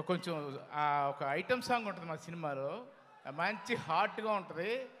 కొంచెం ఒక ఐటమ్ సాంగ్ ఉంటుంది మా సినిమాలో, మంచి హాట్గా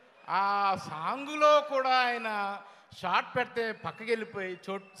ఉంటుంది. ఆ సాంగులో కూడా ఆయన షార్ట్ పెడితే పక్కకి వెళ్ళిపోయి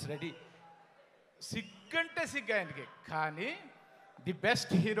రెడీ. సిగ్గంటే సిగ్గు ఆయనకి. కానీ ది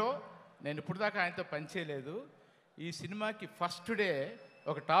బెస్ట్ హీరో. నేను ఇప్పుడు దాకా ఆయనతో పనిచేయలేదు. ఈ సినిమాకి ఫస్ట్ డే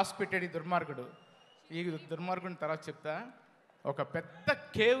ఒక టాస్క్ పెట్టాడు ఈ దుర్మార్గుడు. ఈ దుర్మార్గుడిని తర్వాత చెప్తా. ఒక పెద్ద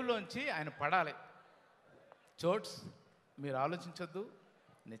కేవ్లోంచి ఆయన పడాలి. చోట్స్ మీరు ఆలోచించొద్దు,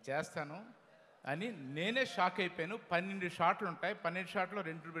 నేను చేస్తాను అని నేనే షాక్ అయిపోయాను. 12 షాట్లు ఉంటాయి. 12 షాట్లో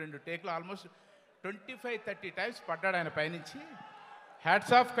రెండు టేక్లు ఆల్మోస్ట్ 25-30 టైమ్స్ పడ్డాడు ఆయన పైనుంచి.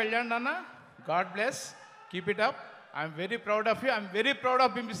 హ్యాట్స్ ఆఫ్ కళ్యాణ్ అన్న, God bless, keep it up. I'm very proud of you, I'm very proud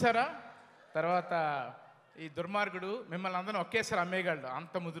of Bimbisara. తర్వాత ఈ దుర్మార్గుడు మిమ్మల్ని అందరం ఒకేసారి అమ్మేయగలడు.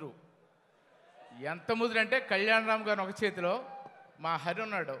 అంత ముదురు, ఎంత ముదురు అంటే కళ్యాణ్ రామ్ గారిని ఒక చేతిలో, మా హరి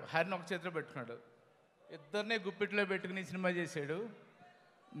ఉన్నాడు, హరిని ఒక చేతిలో పెట్టుకున్నాడు. ఇద్దరినే గుప్పిట్లో పెట్టుకుని సినిమా చేశాడు.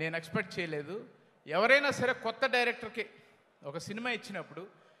 నేను ఎక్స్పెక్ట్ చేయలేదు. ఎవరైనా సరే కొత్త డైరెక్టర్కి ఒక సినిమా ఇచ్చినప్పుడు,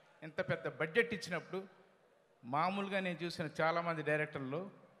 ఇంత పెద్ద బడ్జెట్ ఇచ్చినప్పుడు, మామూలుగా నేను చూసిన చాలామంది డైరెక్టర్లు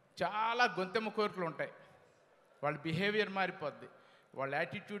చాలా గొంతెమ్మ కోరికలు ఉంటాయి. వాళ్ళ బిహేవియర్ మారిపోద్ది, వాళ్ళ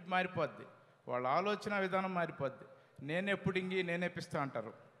యాటిట్యూడ్ మారిపోద్ది, వాళ్ళ ఆలోచన విధానం మారిపోద్ది. నేనే పుడింగి నేనే పిస్తా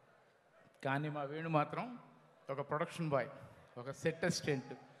అంటారు. కానీ మా వేణు మాత్రం ఒక ప్రొడక్షన్ బాయ్, ఒక సెట్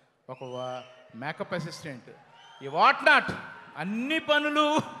అసిస్టెంట్, ఒక మేకప్ అసిస్టెంట్, ఈ వాట్ నాట్ అన్ని పనులు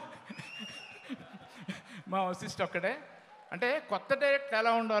మా అసిస్ట్ ఒక్కడే. అంటే కొత్త డైరెక్టర్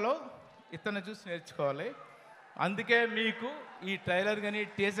ఎలా ఉండాలో ఇతను చూసి నేర్చుకోవాలి. అందుకే మీకు ఈ ట్రైలర్ కానీ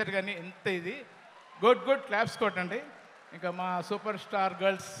టీజర్ కానీ ఎంత ఇది గుడ్ క్లాప్స్ కొట్టండి. ఇంకా మా సూపర్ స్టార్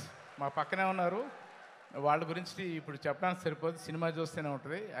గర్ల్స్ మా పక్కనే ఉన్నారు. వాళ్ళ గురించి ఇప్పుడు చెప్పడానికి సరిపోదు, సినిమా చూస్తూనే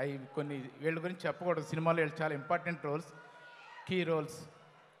ఉంటుంది. అవి కొన్ని వీళ్ళ గురించి చెప్పకూడదు. సినిమాలో వీళ్ళు చాలా ఇంపార్టెంట్ రోల్స్, కీ రోల్స్.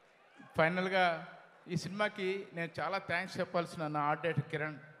 ఫైనల్గా ఈ సినిమాకి నేను చాలా థ్యాంక్స్ చెప్పాల్సిన నా ఆర్ట్ డైరెక్టర్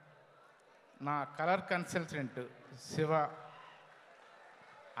కిరణ్, నా కలర్ కన్సల్టెంట్ శివ,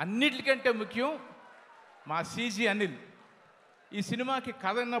 అన్నిటికంటే ముఖ్యం మా సీజీ అనిల్. ఈ సినిమాకి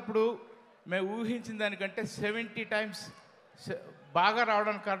కథ అన్నప్పుడు మేము ఊహించిన దానికంటే 70 టైమ్స్ బాగా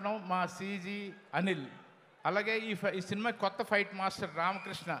రావడానికి కారణం మా సీజీ అనిల్. అలాగే ఈ సినిమా కొత్త ఫైట్ మాస్టర్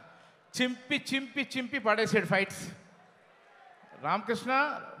రామకృష్ణ చింపి పడేసాడు ఫైట్స్. రామకృష్ణ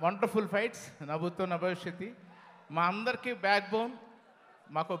వండర్ఫుల్ ఫైట్స్, నవ్వుతో నా భవిష్యత్తు. మా అందరికీ బ్యాక్ బోన్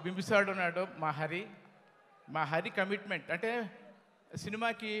మాకు బింబిసాడు ఉన్నాడు, మా హరి కమిట్మెంట్. అంటే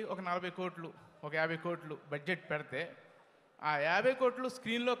సినిమాకి ఒక 40 కోట్లు, ఒక 50 కోట్లు బడ్జెట్ పెడితే ఆ 50 కోట్లు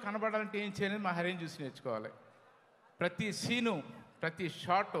స్క్రీన్లో కనబడాలంటే ఏం చేయాలని మా హరిని చూసి నేర్చుకోవాలి. ప్రతి సీను, ప్రతి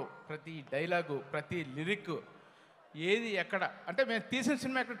షాటు, ప్రతి డైలాగు, ప్రతి లిరిక్, ఏది ఎక్కడ అంటే మేము తీసిన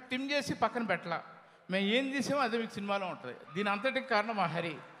సినిమా ఎక్కడ టిమ్ చేసి పక్కన పెట్టాల. మేము ఏం తీసామో అదే మీకు సినిమాలో ఉంటుంది. దీని అంతటికి కారణం మా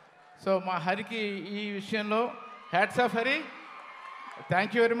హరి. సో మా హరికి ఈ విషయంలో hats off Hari,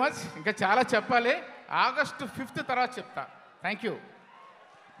 thank you very much. ఇంకా చాలా చెప్పాలి, ఆగస్టు 5th తర్వాత చెప్తా. థ్యాంక్ యూ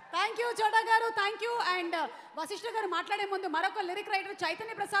చోటా గారు, థ్యాంక్ యూ. అండ్ వశిష్ఠ గారు మాట్లాడే ముందు మరొక లిరిక్ రైటర్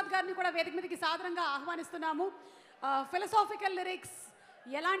చైతన్య ప్రసాద్ గారిని కూడా వేదిక మీదకి సాదరంగా ఆహ్వానిస్తున్నాము. ఫిలసాఫికల్ లిరిక్స్,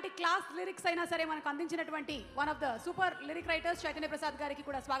 ఎలాంటి క్లాస్ లిరిక్స్ అయినా సరే మనకు అందించినటువంటి one of the super lyric writers Chaitanya Prasad గారికి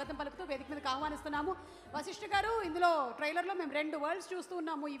కూడా స్వాగతం పలుకుతూ వేదిక మీదకి ఆహ్వానిస్తున్నాము. వశిష్ఠ గారు, ఇందులో ట్రైలర్లో మేము 2 వరల్డ్స్ చూస్తూ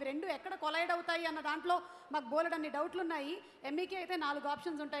ఉన్నాము. ఇవి 2 ఎక్కడ కొలైడ్ అవుతాయి అన్న దాంట్లో మాకు బోలెడన్ని డౌట్లు ఉన్నాయి. ఎంఈకి అయితే 4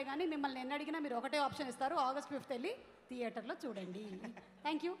 ఆప్షన్స్ ఉంటాయి, కానీ మిమ్మల్ని ఎన్ని అడిగినా మీరు ఒకటే ఆప్షన్ ఇస్తారు. ఆగస్ట్ 5th వెళ్ళి థియేటర్లో చూడండి.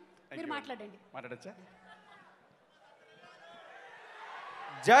 Thank you. మీరు మాట్లాడండి. మాట్లాడచ్చా?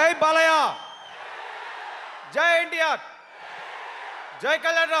 జై బాలయ్య, జై ఎన్టీఆర్, జై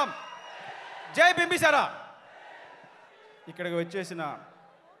కళ్యాణ్ రామ్, జై బింబిసారా. ఇక్కడికి వచ్చేసిన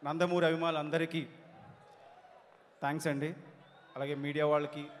నందమూరి అభిమానులందరికీ థ్యాంక్స్ అండి. అలాగే మీడియా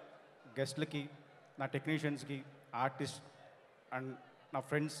వాళ్ళకి, గెస్ట్లకి, నా టెక్నీషియన్స్కి, ఆర్టిస్ట్ అండ్ నా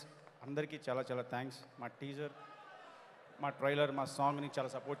ఫ్రెండ్స్ అందరికీ చాలా చాలా థ్యాంక్స్. మా టీజర్, మా ట్రైలర్, మా సాంగ్ని చాలా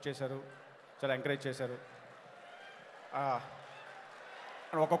సపోర్ట్ చేశారు, చాలా ఎంకరేజ్ చేశారు.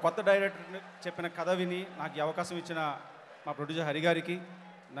 ఒక కొత్త డైరెక్టర్ చెప్పిన కథ విని నాకు ఈ అవకాశం ఇచ్చిన మా ప్రొడ్యూసర్ హరి గారికి,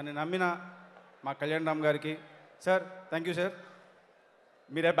 నన్ను నమ్మిన మా కళ్యాణ్ రామ్ గారికి, సార్ థ్యాంక్ యూ సార్,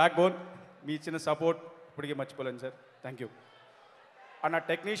 మీరే బ్యాక్ బోన్, మీ ఇచ్చిన సపోర్ట్ ఇప్పటికీ మర్చిపోలేను సార్, థ్యాంక్ యూ. అండ్ నా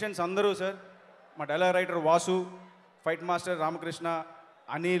టెక్నీషియన్స్ అందరూ సార్, మా dialogue writer Vasu, fight master Ramakrishna,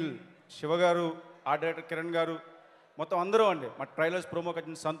 Anil, శివగారు, art director Kiran గారు, మొత్తం అందరూ అండి, మా ట్రైలర్స్ ప్రోమోకి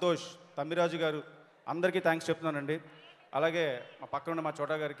వచ్చిన సంతోష్, తమ్మిరాజు గారు, అందరికీ థ్యాంక్స్ చెప్తున్నానండి. అలాగే మా పక్కన ఉన్న మా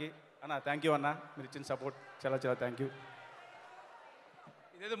చోటా గారికి, అన్న థ్యాంక్ యూ అన్న, మీరు ఇచ్చిన సపోర్ట్ చాలా చాలా థ్యాంక్ యూ.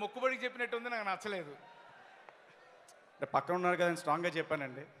 ఇదేదో మొక్కుబడికి చెప్పినట్టు ఉంది, నాకు నచ్చలేదు. అంటే పక్కన ఉన్నారు కదా, నేను స్ట్రాంగ్గా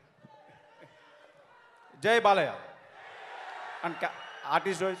చెప్పానండి. జై Balayya. And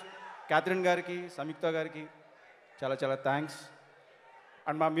artist wise Catherine గారికి, సంయుక్త గారికి చాలా చాలా థ్యాంక్స్.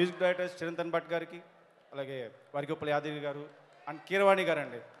 అండ్ మా మ్యూజిక్ డైరెక్టర్స్ చిరంతన్ భట్ గారికి, అలాగే వరికొప్పల యాదగిరి గారు అండ్ కీరవాణి గారు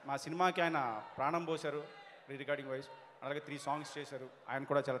అండి, మా సినిమాకి ఆయన ప్రాణం పోశారు రీ రికార్డింగ్ వైజ్, అలాగే 3 సాంగ్స్ చేశారు, ఆయన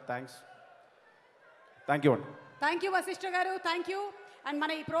కూడా చాలా థ్యాంక్స్. థ్యాంక్ యూ అండి. థ్యాంక్ యూ వశిష్ఠ గారు, థ్యాంక్ యూ. అండ్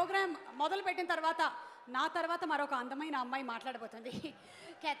మన ఈ ప్రోగ్రామ్ మొదలు పెట్టిన తర్వాత నా తర్వాత మరొక అందమైన అమ్మాయి మాట్లాడబోతుంది.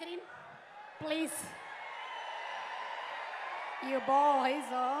 Catherine please. You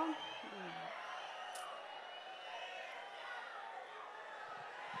boys.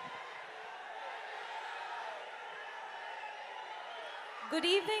 Good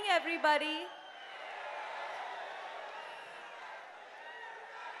evening, everybody.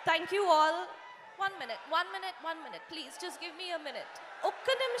 Thank you all. 1 minute, 1 minute, 1 minute. Please, just give me a minute.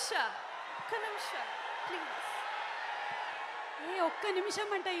 Okka nimsha, please. ఏ ఒక్క నిమిషం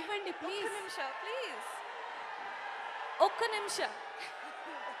అంట ఇవ్వండి please. Okka nimsha, please. Okka nimsha.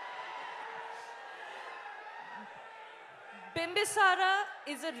 Bimbisara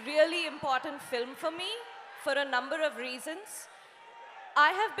is a really important film for me for a number of reasons.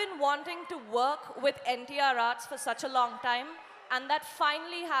 I have been wanting to work with NTR Arts for such a long time, and that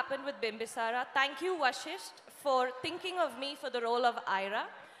finally happened with Bimbisara. Thank you, Vashisht, for thinking of me for the role of Ira.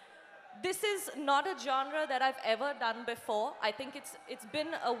 This is not a genre that I've ever done before. I think it's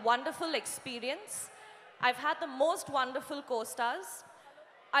been a wonderful experience. I've had the most wonderful co-stars.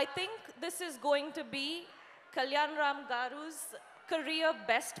 I think this is going to be Kalyan Ram Garu's career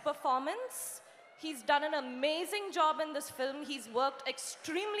best performance. He's done an amazing job in this film. He's worked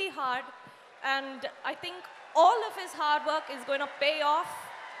extremely hard, and I think all of his hard work is going to pay off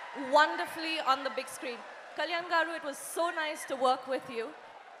wonderfully on the big screen. Kalyan Garu, it was so nice to work with you.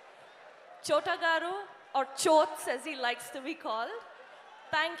 Chota Garu, or Chots as he likes to be called,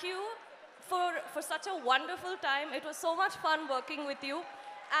 thank you for such a wonderful time. It was so much fun working with you.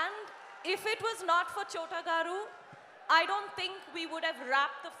 And if it was not for Chota Garu, I don't think we would have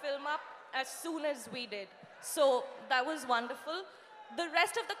wrapped the film up as soon as we did. So that was wonderful. The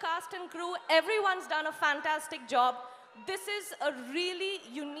rest of the cast and crew, everyone's done a fantastic job. This is a really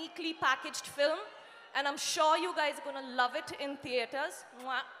uniquely packaged film, and I'm sure you guys are going to love it in theaters.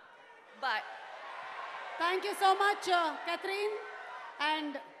 Mwah. Bye. Thank you so much, Catherine.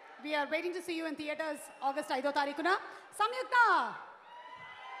 And we are waiting to see you in theaters August 5th తారీఖున. Samyukta.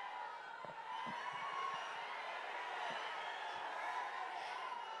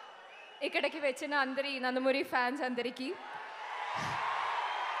 ఇక్కడికి వచ్చిన అందరి Nandamuri fans అందరికీ,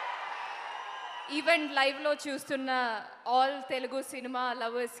 event లైవ్లో చూస్తున్న all Telugu cinema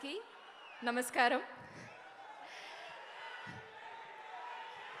లవర్స్కి నమస్కారం.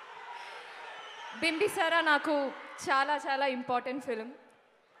 బింబిసారా నాకు చాలా చాలా ఇంపార్టెంట్ ఫిలిం.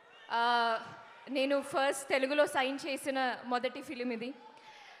 నేను ఫస్ట్ తెలుగులో సైన్ చేసిన మొదటి ఫిలిం ఇది.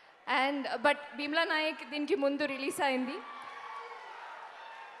 బట్ భీమ్లా నాయక్ దీనికి ముందు రిలీజ్ అయింది.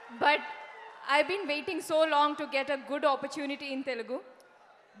 But I been waiting so long to get a good opportunity in Telugu.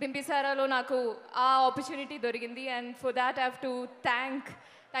 బింబిసారాలో నాకు ఆ ఆపర్చునిటీ దొరికింది, and for that I have to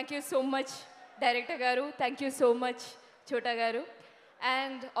thank you so much director గారు, థ్యాంక్ యూ సో మచ్ చోటా గారు.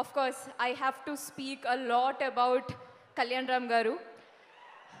 And of course, I have to speak a lot about Kalyan Ram Garu.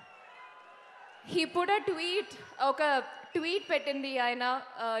 He put a tweet petindi aina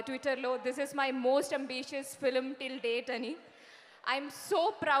Twitter lo, this is my most ambitious film till date ani. I'm so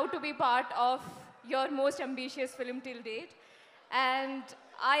proud to be part of your most ambitious film till date. And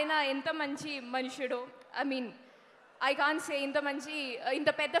aina enta manchi manushudo, I mean, I can't say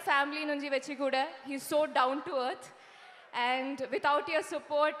inta pedda family nunji vechi kuda he's so down to earth. And without your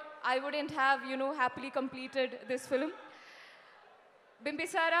support, I wouldn't have, happily completed this film.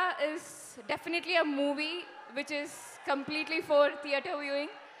 Bimbisara is definitely a movie which is completely for theatre viewing.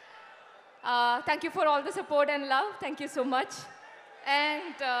 Thank you for all the support and love. Thank you so much.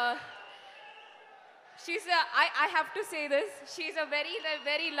 And I have to say this, she's a very,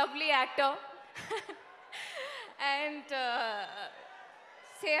 very lovely actor. And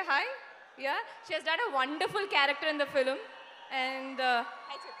say hi. Yeah, she has done a wonderful character in the film. And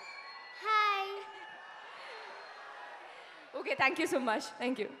hi. Okay, thank you so much.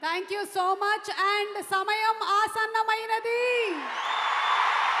 Thank you. Thank you so much. And Samayam Asannamainadi.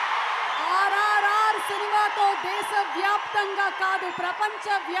 RRR సినిమాతో దేశవ్యాప్తంగా కాదు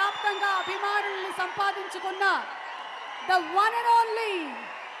ప్రపంచవ్యాప్తంగా అభిమానుల్ని సంపాదించుకున్న the one and only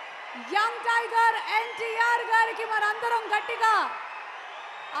young tiger NTR గారికి మనందరం గట్టిగా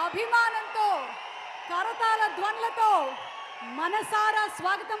అభిమానంతో కరతాళ ధ్వనులతో మనసారా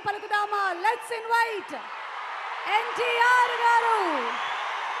స్వాగతం పలుకుదామా. లెట్స్ ఇన్వైట్ ఎన్టీఆర్ గారు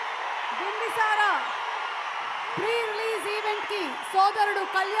బింబిసారా ప్రీ రిలీజ్ ఈవెంట్ కి సోదరుడు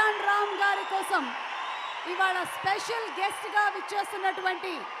కళ్యాణ్ రామ్ గారి కోసం ఇవాళ స్పెషల్ గెస్ట్ గా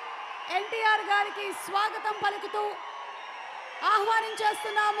విచ్చేస్తున్నటువంటి ఎన్టీఆర్ గారికి స్వాగతం పలుకుతూ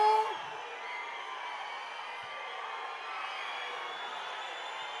ఆహ్వానించేస్తున్నాము.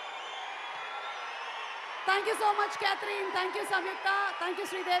 Thank you so much, Catherine. Thank you, Samyukta. Thank you,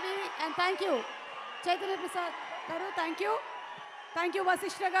 Sridevi. And thank you, Chaitanya Prasad garu. Thank you. Thank you,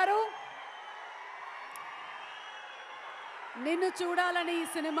 Vasishta garu. నిన్ను చూడాలని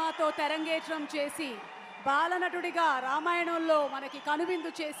సినిమాతో తెరంగేట్రం చేసి బాలనటుడిగా రామాయణంలో మనకి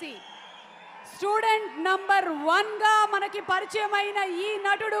కనువిందు చేసి స్టూడెంట్ నంబర్ 1గా మనకి పరిచయమైన ఈ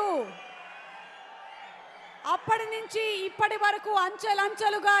నటుడు అప్పటి నుంచి ఇప్పటి వరకు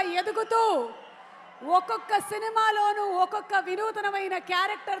అంచెలంచెలుగా ఎదుగుతూ ఒక్కొక్క సినిమాలోనూ ఒక్కొక్క వినూతనమైన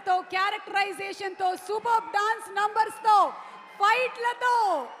క్యారెక్టర్తో క్యారెక్టరైజేషన్తో సూపర్ డాన్స్ నంబర్స్తో ఫైట్లతో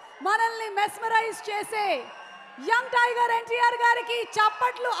మనల్ని మెస్మరైజ్ చేసే యంగ్ టైగర్ ఎన్టీఆర్ గారికి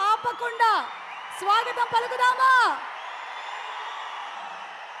చప్పట్లు ఆపకుండా స్వాగతం పలుకుదామా.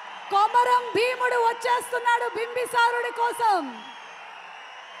 కొమరం భీముడు వచ్చేస్తున్నాడు బింబిసారుడి కోసం.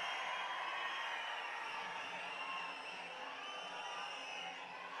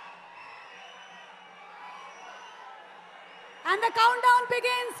 And the countdown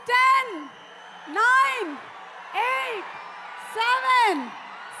begins. 10, 9, 8, 7,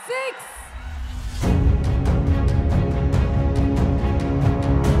 6.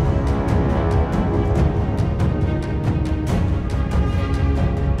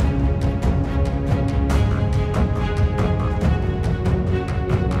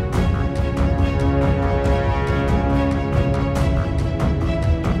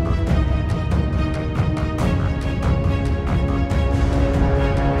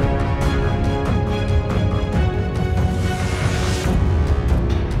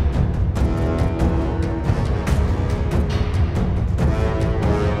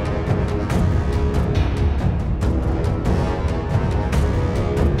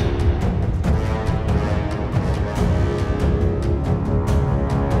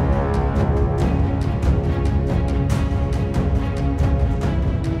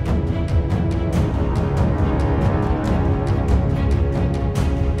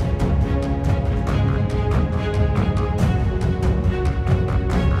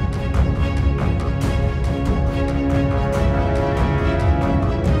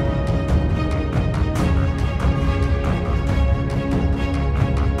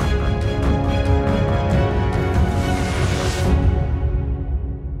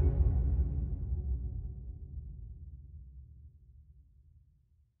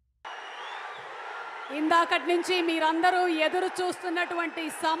 ఇందాకటి నుంచి మీరందరూ ఎదురు చూస్తున్నటువంటి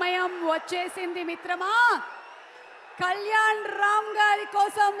సమయం వచ్చేసింది మిత్రమా. కళ్యాణ్ రామ్ గారి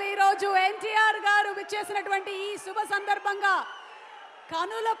కోసం ఈరోజు ఎన్టీఆర్ గారు విచ్చేసినటువంటి ఈ శుభ సందర్భంగా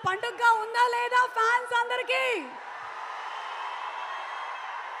కనుల పండుగగా ఉందా లేదా ఫ్యాన్స్ అందరికీ?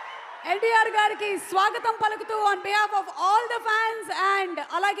 ఎన్టీఆర్ గారికి స్వాగతం పలుకుతూ on behalf of all the fans and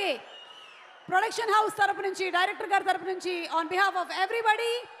అలాగే ప్రొడక్షన్ హౌస్ తరపు నుంచి డైరెక్టర్ గారి తరపు నుంచి ఆన్ బిహాఫ్ ఆఫ్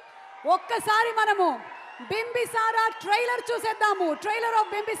ఎవ్రీబడి ఒక్కసారి మనము బింబిసారా ట్రైలర్ చూసేద్దాము. Trailer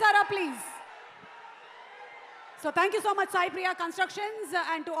of Bimbisara please. So thank you so much Sai Priya constructions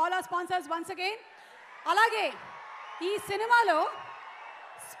and to all are sponsors once again. అలాగే ఈ సినిమాలో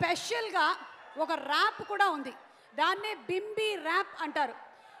స్పెషల్గా ఒక ర్యాప్ కూడా ఉంది. దాన్నే బింబి ర్యాప్ అంటారు.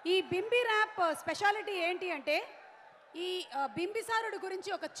 ఈ బింబి ర్యాప్ స్పెషాలిటీ ఏంటి అంటే ఈ బింబిసారుడు గురించి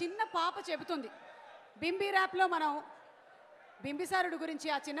ఒక చిన్న పాప చెబుతుంది. బింబి ర్యాప్లో మనం బింబిసారుడు గురించి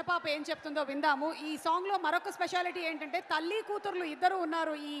ఆ చిన్న పాప ఏం చెప్తుందో విందాము. ఈ సాంగ్లో మరొక స్పెషాలిటీ ఏంటంటే తల్లి కూతుర్లు ఇద్దరు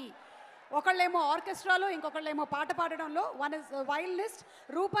ఉన్నారు ఈ ఒకళ్ళేమో ఆర్కెస్ట్రాలో, ఇంకొకళ్ళేమో పాట పాడడంలో. వన్ ఇస్ వయలినిస్ట్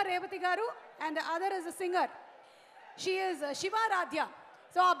రూప రేవతి గారు and other is a singer. She is శివారాధ్య.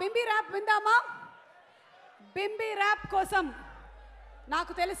 So ఆ బింబి ర్యాప్ విందామా? బింబి ర్యాప్ కోసం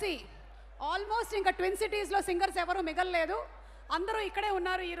నాకు తెలిసి ఆల్మోస్ట్ ఇంకా ట్విన్ సిటీస్లో సింగర్స్ ఎవరు మిగలలేదు. అందరూ ఇక్కడే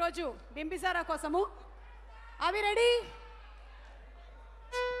ఉన్నారు ఈరోజు బింబిసారా కోసము. అవి రెడీ?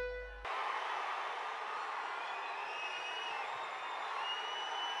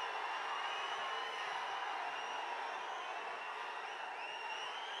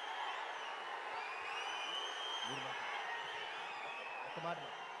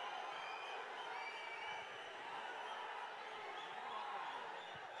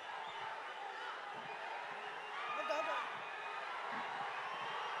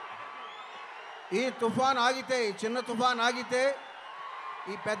 ఈ తుఫాన్ ఆగితే, ఈ చిన్న తుఫాన్ ఆగితే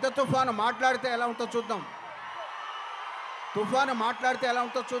ఈ పెద్ద తుఫాను మాట్లాడితే ఎలా ఉంటుందో చూద్దాం. తుఫాను మాట్లాడితే ఎలా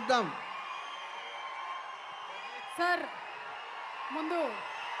ఉంటుందో చూద్దాం. సార్ ముందు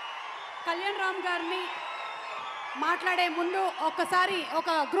కళ్యాణ్ రామ్ గారిని మాట్లాడే ముందు ఒక్కసారి ఒక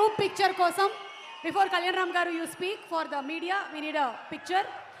గ్రూప్ పిక్చర్ కోసం, బిఫోర్ కళ్యాణ్ రామ్ గారు you speak for the media we need a picture.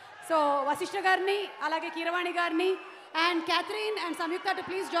 So Vashishtha గారిని అలాగే కీరవాణి గారిని and Catherine and Samyukta to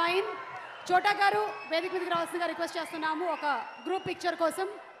please join. చోటా గారు వేదిక మీదకి రావాల్సిందిగా రిక్వెస్ట్ చేస్తున్నాము ఒక గ్రూప్ పిక్చర్ కోసం.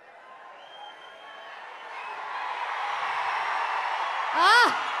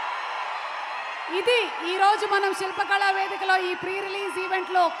 ఇది ఈరోజు మనం శిల్పకళా వేదికలో ఈ ప్రీ రిలీజ్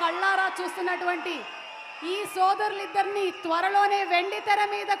ఈవెంట్లో కళ్ళారా చూస్తున్నటువంటి ఈ సోదరులిద్దరిని త్వరలోనే వెండి తెర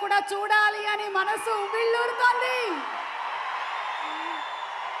మీద కూడా చూడాలి అని మనసు ఉవ్విళ్ళూరుతోంది.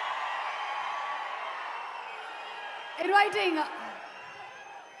 ఇన్వైటింగ్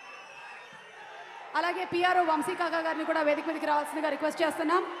అలాగే పిఆర్ఓ వంశీ కాకా గారిని కూడా వేదిక మీదకి రావాల్సిందిగా రిక్వెస్ట్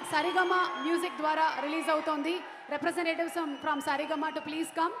చేస్తున్నాం. సరిగమ మ్యూజిక్ ద్వారా రిలీజ్ అవుతోంది. Representatives from Sarigama to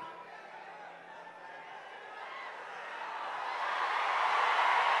please come.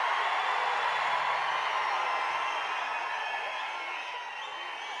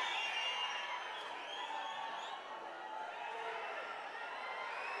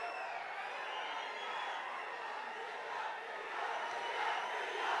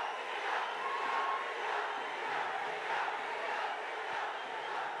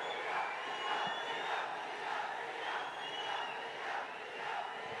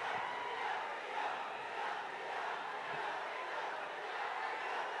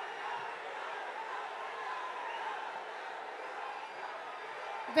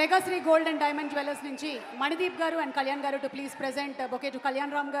 వెగాశ్రీ gold and diamond jewellers నుంచి మణిదీప్ గారు అండ్ కళ్యాణ్ గారు to please present bouquet to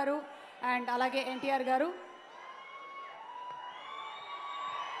Kalyan Ram గారు అండ్ అలాగే ఎన్టీఆర్ గారు.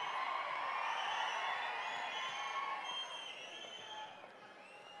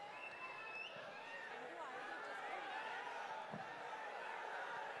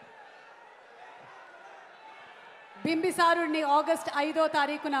 బింబిసారుడిని ఆగస్ట్ 5వ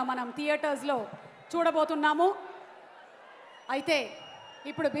తారీఖున మనం థియేటర్స్లో చూడబోతున్నాము. అయితే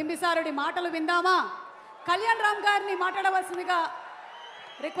ఇప్పుడు బింబిసారుడి మాటలు విందామా? కళ్యాణ్ రామ్ గారిని మాట్లాడవలసిందిగా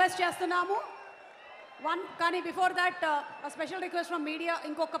రిక్వెస్ట్ చేస్తున్నాము. కానీ before that special request from media,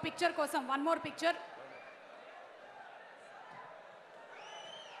 ఇంకొక పిక్చర్ కోసం, one more picture.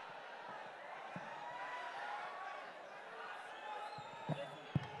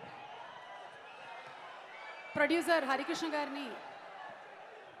 Producer Harikrishna గారిని,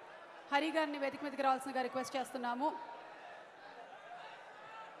 హరి గారిని వేదిక మీదకి రావాల్సిందిగా రిక్వెస్ట్ చేస్తున్నాము.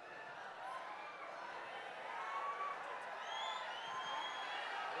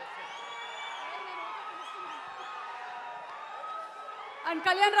 అండ్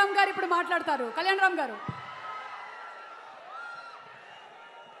కళ్యాణ్ రామ్ గారు ఇప్పుడు మాట్లాడతారు. కళ్యాణ్ రామ్ గారు.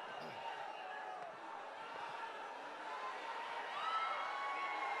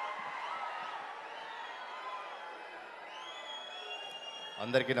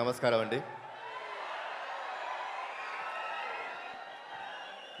 అందరికీ నమస్కారం అండి.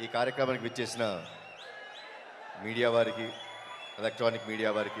 ఈ కార్యక్రమానికి విచ్చేసిన మీడియా వారికి, ఎలక్ట్రానిక్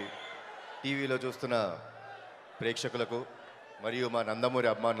మీడియా వారికి, టీవీలో చూస్తున్న ప్రేక్షకులకు మరియు మా నందమూరి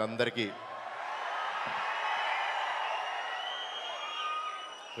అభిమానులందరికీ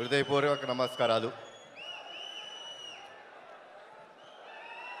హృదయపూర్వక నమస్కారాలు.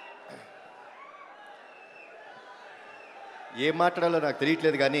 ఏం మాట్లాడాలో నాకు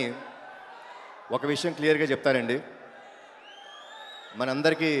తెలియట్లేదు, కానీ ఒక విషయం క్లియర్గా చెప్తానండి.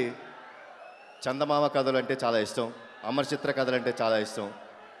 మనందరికీ చందమామ కథలు అంటే చాలా ఇష్టం, అమర చిత్ర కథలు అంటే చాలా ఇష్టం,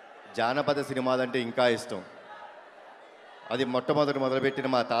 జానపద సినిమాలు అంటే ఇంకా ఇష్టం. అది మొట్టమొదటి మొదలుపెట్టిన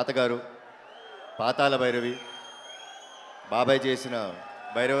మా తాతగారు పాతాళ భైరవి, బాబాయ్ చేసిన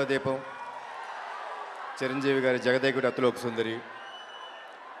భైరవ దీపం, చిరంజీవి గారి జగదేకుడి అతులోక సుందరి,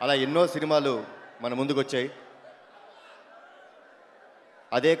 అలా ఎన్నో సినిమాలు మన ముందుకు వచ్చాయి.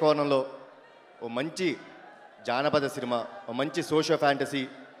 అదే కోణంలో ఓ మంచి జానపద సినిమా, ఓ మంచి సోషల్ ఫ్యాంటసీ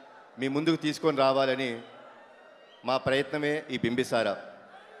మీ ముందుకు తీసుకొని రావాలని మా ప్రయత్నమే ఈ బింబిసారా.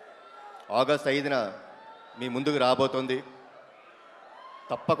 ఆగస్ట్ 5న మీ ముందుకు రాబోతోంది.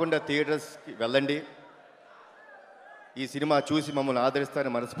 తప్పకుండా థియేటర్స్కి వెళ్ళండి. ఈ సినిమా చూసి మమ్మల్ని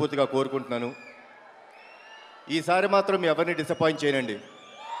ఆదరిస్తారని మనస్ఫూర్తిగా కోరుకుంటున్నాను. ఈసారి మాత్రం ఎవరిని డిసప్పాయింట్ చేయనండి.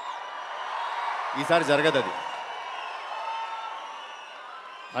 ఈసారి జరగదు అది.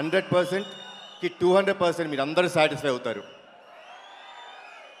 100%కి 200% మీరు అందరూ సాటిస్ఫై అవుతారు,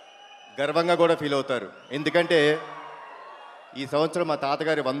 గర్వంగా కూడా ఫీల్ అవుతారు. ఎందుకంటే ఈ సంవత్సరం మా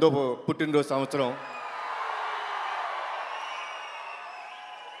తాతగారి 100వ పుట్టినరోజు సంవత్సరం.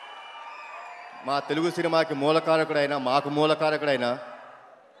 మా తెలుగు సినిమాకి మూలకారకుడైన, మాకు మూలకారకుడైన,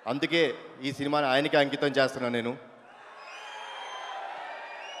 అందుకే ఈ సినిమాని ఆయనకి అంకితం చేస్తున్నాను నేను.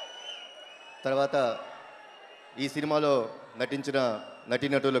 తర్వాత ఈ సినిమాలో నటించిన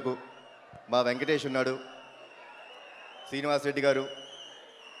నటీనటులకు మా వెంకటేష్ ఉన్నాడు, శ్రీనివాస్ రెడ్డి గారు,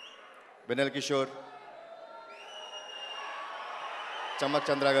 వెన్నెల కిషోర్, చమ్మక్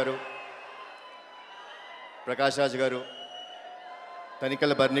చంద్ర గారు, ప్రకాష్ రాజ్ గారు,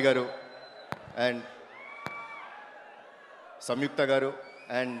 తనికల బర్ని గారు, అండ్ సంయుక్త గారు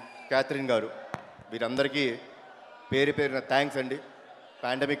అండ్ క్యాథరిన్ గారు, వీరందరికీ పేరు పేరున థ్యాంక్స్ అండి.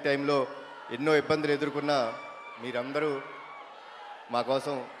 పాండమిక్ టైంలో ఎన్నో ఇబ్బందులు ఎదుర్కొన్న మీరందరూ మా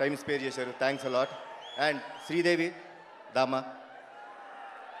కోసం టైం స్పేర్ చేశారు. Thanks a lot. అండ్ శ్రీదేవి దామ,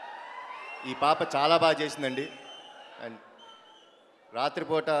 ఈ పాప చాలా బాగా చేసిందండి. అండ్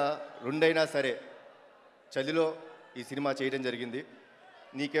రాత్రిపూట 2 అయినా సరే చలిలో ఈ సినిమా చేయడం జరిగింది.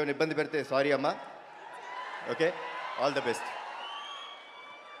 నీకేమైనా ఇబ్బంది పెడితే సారీ అమ్మా. Okay, all the best.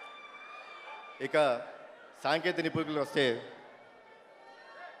 ఇక సాంకేతిక నిపుణులు వస్తే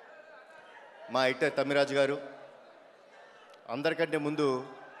మా ఎడిటర్ తమ్మిరాజు గారు, అందరికంటే ముందు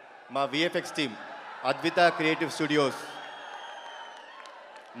మా VFX team Advitha creative studios,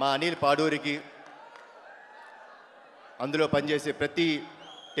 మా అనిల్ పాడూరికి, అందులో పనిచేసే ప్రతి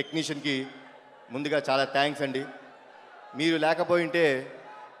టెక్నీషియన్కి ముందుగా చాలా థ్యాంక్స్ అండి. మీరు లేకపోయింటే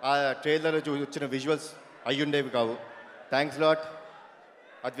ఆ ట్రైలర్లో వచ్చిన విజువల్స్ అయ్యుండేవి కావు. Thanks lot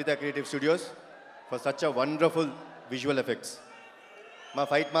Advitha creative studios for such a wonderful visual effects. మా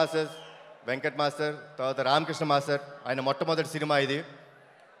ఫైట్ మాస్టర్స్ వెంకట్ మాస్టర్, తర్వాత రామకృష్ణ మాస్టర్, ఆయన మొట్టమొదటి సినిమా ఇది.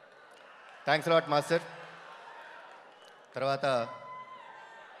 Thanks lot master. తర్వాత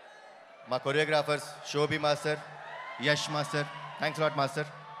మా choreographers Sobhi master, Yash master, thanks lot master.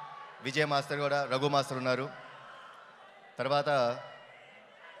 Vijay master కూడా, రఘు మాస్టర్ ఉన్నారు. తర్వాత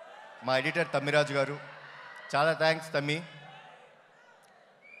మా ఎడిటర్ తమ్మిరాజు గారు, చాలా థ్యాంక్స్ తమ్మి.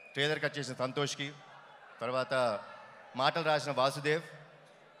 ట్రైలర్ కట్ చేసిన సంతోష్కి, తర్వాత మాటలు రాసిన వాసుదేవ్,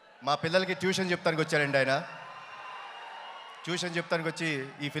 మా పిల్లలకి ట్యూషన్ చెప్తానికి వచ్చారండి ఆయన. ట్యూషన్ చెప్తానికి వచ్చి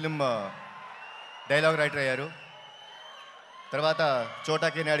ఈ ఫిలిం డైలాగ్ రైటర్ అయ్యారు. తర్వాత చోటా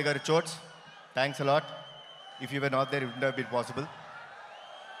కే నాయుడు గారు చోట్స్, thanks a lot. If you were not there it would have been possible.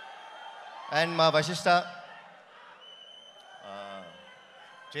 And మా వశిష్ట,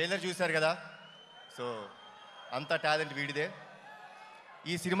 ట్రైలర్ చూశారు కదా, సో అంత టాలెంట్ వీడిదే.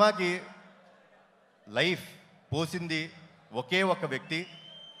 ఈ సినిమాకి లైఫ్ పోసింది ఒకే ఒక్క వ్యక్తి.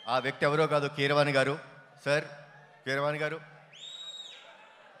 ఆ వ్యక్తి ఎవరో కాదు, కీరవాణి గారు. సార్ కీరవాణి గారు,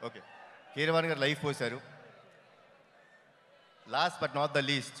 ఓకే, కీరవాణి గారు లైఫ్ పోశారు. Last but not the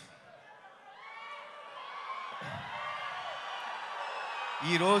least,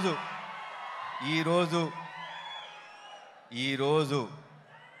 ఈరోజు ఈరోజు ఈరోజు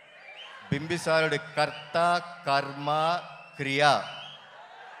బింబిసారుడి కర్త కర్మ క్రియ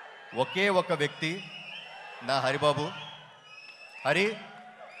ఒకే ఒక వ్యక్తి, నా హరిబాబు. Hari,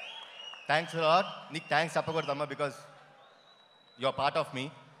 thanks lot. నీకు thanks చెప్పకూడదమ్మా, because you are part of me.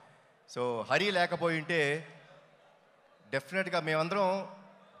 So Hari లేకపోయింటే డెఫినెట్గా మేమందరం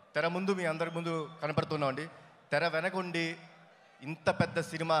తెర ముందు మీ అందరి ముందు కనపడుతున్నామండి. తెర వెనకుండి ఇంత పెద్ద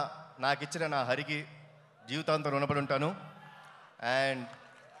సినిమా నాకు ఇచ్చిన నా హరికి జీవితాంతం రుణపడి ఉంటాను. అండ్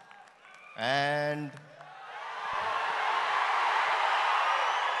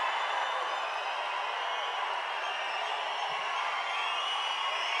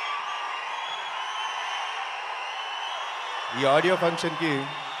ఈ ఆడియో ఫంక్షన్కి,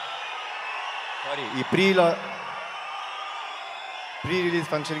 సారీ, ఈ ప్రీ రిలీజ్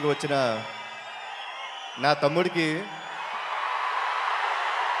ఫంక్షన్కి వచ్చిన నా తమ్ముడికి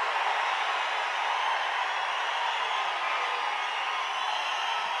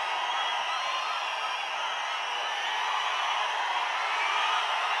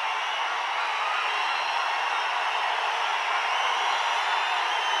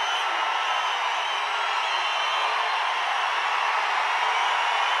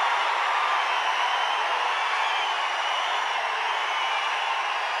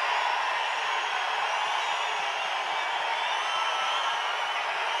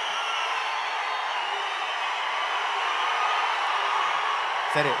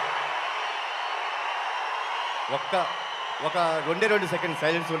సరే, ఒక 2 సెకండ్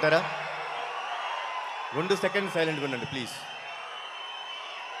సైలెన్స్ ఉంటారా? 2 సెకండ్ సైలెంట్గా ఉండండి ప్లీజ్.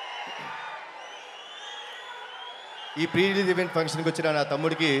 ఈ ప్రీ రిలీజ్ ఈవెంట్ ఫంక్షన్కి వచ్చిన నా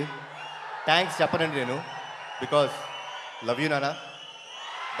తమ్ముడికి థ్యాంక్స్ చెప్పనండి నేను, బికాస్ లవ్ యూ నానా.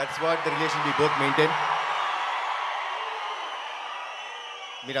 That's what the relation we both maintain.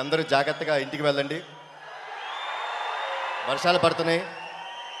 మీరందరూ జాగ్రత్తగా ఇంటికి వెళ్ళండి. వర్షాలు పడుతున్నాయి,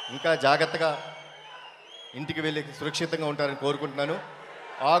 ఇంకా జాగ్రత్తగా ఇంటికి వెళ్ళి సురక్షితంగా ఉంటారని కోరుకుంటున్నాను.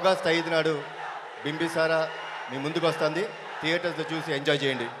 ఆగస్ట్ 5 నాడు బింబిసారా మీ ముందుకు వస్తుంది. థియేటర్స్లో చూసి ఎంజాయ్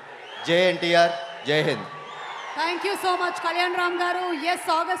చేయండి. జై ఎన్టీఆర్, జై Hind. Thank you so much Kalyan Ram గారు. ఎస్,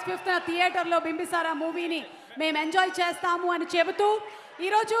 ఆగస్ట్ 5న థియేటర్లో బింబిసారా మూవీని మేము ఎంజాయ్ చేస్తాము అని చెబుతూ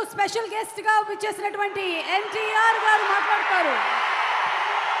ఈరోజు స్పెషల్ గెస్ట్గా విచ్చేసినటువంటి NTR గారు మాట్లాడతారు.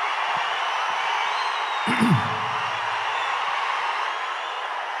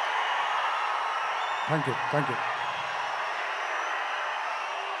 Thank you.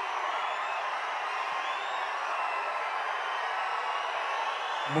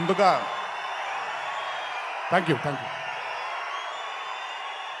 ముందుగా థ్యాంక్ యూ.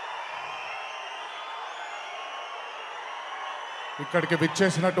 ఇక్కడికి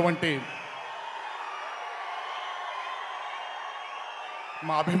విచ్చేసినటువంటి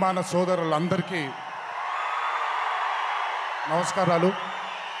మా అభిమాన సోదరులందరికీ నమస్కారాలు.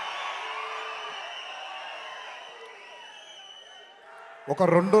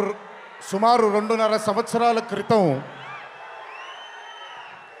 సుమారు 2.5 సంవత్సరాల క్రితం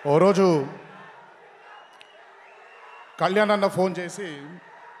ఓ రోజు కళ్యాణ్ అన్న ఫోన్ చేసి,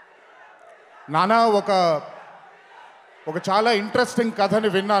 నానా ఒక చాలా ఇంట్రెస్టింగ్ కథని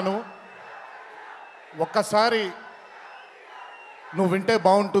విన్నాను, ఒక్కసారి నువ్వు వింటే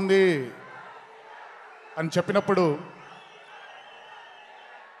బాగుంటుంది అని చెప్పినప్పుడు,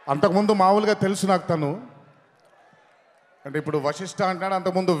 అంతకుముందు మామూలుగా తెలుసు నాకు తను అంటే, ఇప్పుడు వశిష్ఠ అంటాడు,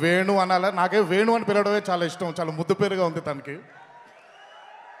 అంతకుముందు వేణు అనాల. నాకే వేణు అని పిలవడమే చాలా ఇష్టం, చాలా ముద్దు పేరుగా ఉంది తనకి.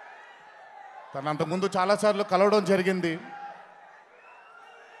 తను అంతకుముందు చాలాసార్లు కలవడం జరిగింది.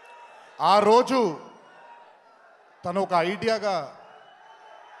 ఆ రోజు తను ఒక ఐడియాగా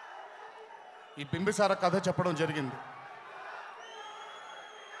ఈ బింబిసార కథ చెప్పడం జరిగింది.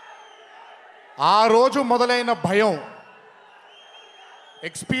 ఆ రోజు మొదలైన భయం,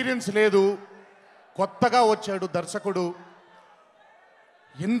 ఎక్స్పీరియన్స్ లేదు, కొత్తగా వచ్చాడు దర్శకుడు,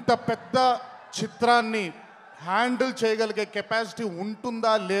 ఇంత పెద్ద చిత్రాన్ని హ్యాండిల్ చేయగలిగే కెపాసిటీ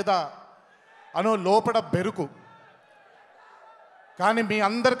ఉంటుందా లేదా అనో లోపల బెరుకు. కానీ మీ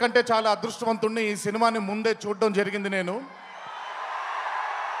అందరికంటే చాలా అదృష్టవంతుణ్ణి, ఈ సినిమాని ముందే చూడడం జరిగింది నేను.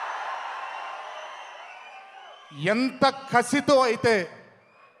 ఎంత కసితో అయితే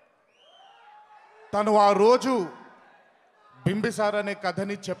తను ఆ రోజు బింబిసార అనే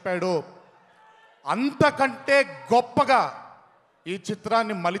కథని చెప్పాడో, అంతకంటే గొప్పగా ఈ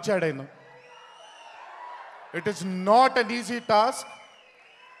చిత్రాన్ని మలిచాడాను. It is not an easy task.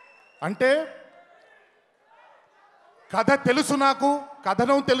 అంటే కథ తెలుసు నాకు,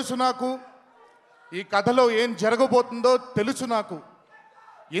 కథనం తెలుసు నాకు, ఈ కథలో ఏం జరగబోతుందో తెలుసు నాకు.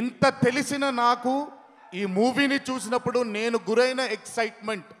 ఇంత తెలిసిన నాకు ఈ మూవీని చూసినప్పుడు నేను గురైన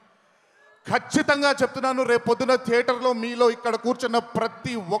ఎక్సైట్మెంట్ ఖచ్చితంగా చెప్తున్నాను, రేపొద్దున థియేటర్లో మీలో ఇక్కడ కూర్చున్న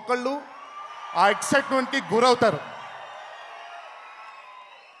ప్రతి ఒక్కళ్ళు ఆ ఎక్సైట్మెంట్కి గురవుతారు.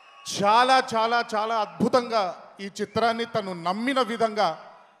 చాలా చాలా చాలా అద్భుతంగా ఈ చిత్రాన్ని తను నమ్మిన విధంగా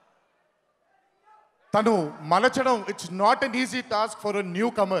తను మలచడం, it's not an easy task for a new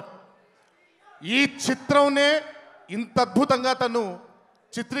comer. ఈ చిత్రంనే ఇంత అద్భుతంగా తను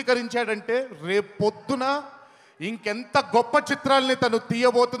చిత్రీకరించాడంటే రేపొద్దున ఇంకెంత గొప్ప చిత్రాల్ని తను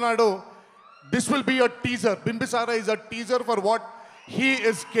తీయబోతున్నాడో. This will be a teaser. Bimbisara is a teaser for what he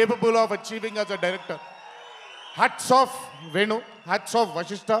is capable of achieving as a director. Hats off Venu, hats off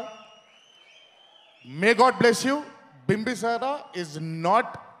Vashishta. May God bless you. Bimbisara is not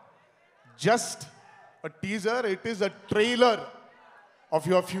just a teaser, it is a trailer of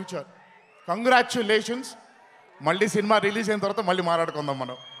your future. Congratulations. Malli cinema release ayin tarvata malli maatladukondam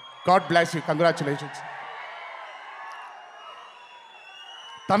manam. God bless you. Congratulations.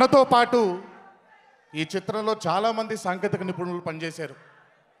 తనతో పాటు ఈ చిత్రంలో చాలా మంది సాంకేతిక నిపుణులు పనిచేశారు.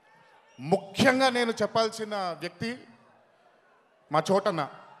 ముఖ్యంగా నేను చెప్పాల్సిన వ్యక్తి మా చోటన్న.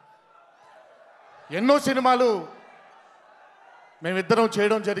 ఎన్నో సినిమాలు మేమిద్దరం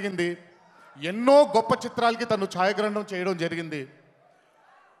చేయడం జరిగింది, ఎన్నో గొప్ప చిత్రాలకి తను ఛాయాగ్రహణం చేయడం జరిగింది.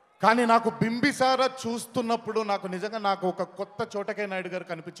 కానీ నాకు బింబిసార చూస్తున్నప్పుడు నాకు ఒక కొత్త చోటకే నాయుడు గారు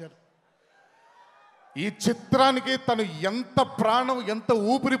కనిపించారు. ఈ చిత్రానికి తను ఎంత ప్రాణం, ఎంత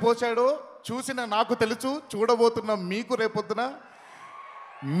ఊపిరి పోసాడో చూసిన నాకు తెలుసు, చూడబోతున్న మీకు రేపొద్దున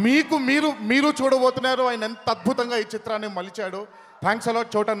మీకు మీరు చూడబోతున్నారు ఆయన ఎంత అద్భుతంగా ఈ చిత్రాన్ని మలిచాడు. Thanks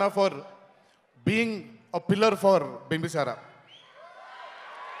a lot చోటన్న for being a pillar for Bimbisara.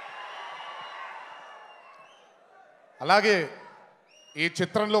 అలాగే ఈ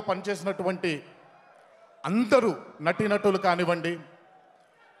చిత్రంలో పనిచేసినటువంటి అందరూ నటీనటులు కానివ్వండి,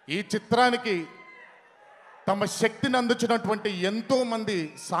 ఈ చిత్రానికి తమ శక్తిని అందించినటువంటి ఎంతోమంది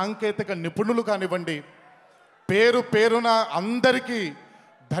సాంకేతిక నిపుణులు కానివ్వండి, పేరు పేరున అందరికీ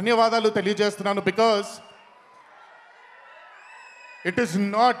ధన్యవాదాలు తెలియజేస్తున్నాను. బికాజ్ ఇట్ ఈస్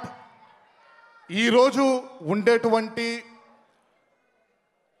నాట్ ఈరోజు ఉండేటువంటి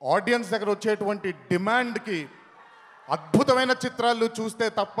ఆడియన్స్ దగ్గర వచ్చేటువంటి డిమాండ్కి అద్భుతమైన చిత్రాలు చూస్తే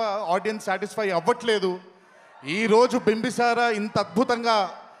తప్ప ఆడియన్స్ సాటిస్ఫై అవ్వట్లేదు. ఈరోజు బింబిసారా ఇంత అద్భుతంగా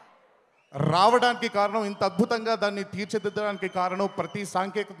రావడానికి కారణం, ఇంత అద్భుతంగా దాన్ని తీర్చిదిద్దడానికి కారణం ప్రతి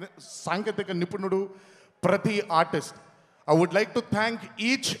సాంకేతిక నిపుణుడు, ప్రతి artist. I would like to thank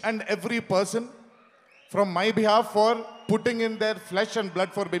each and every person from my behalf for putting in their flesh and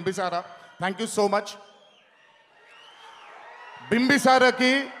blood for Bimbisara. Thank you so much.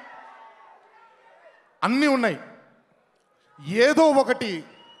 బింబిసారాకి అన్నీ ఉన్నాయి. ఏదో ఒకటి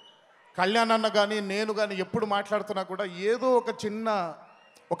కళ్యాణ్ అన్న కానీ నేను కానీ ఎప్పుడు మాట్లాడుతున్నా కూడా ఏదో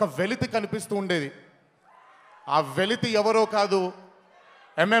ఒక వెలితి కనిపిస్తూ ఉండేది. ఆ వెలితి ఎవరో కాదు,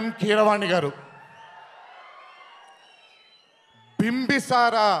 ఎంఎం కీరవాణి గారు.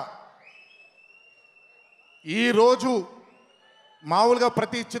 బింబిసారా ఈరోజు మామూలుగా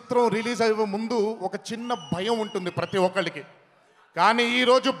ప్రతి చిత్రం రిలీజ్ అయ్యే ముందు ఒక చిన్న భయం ఉంటుంది ప్రతి ఒక్కరికి. కానీ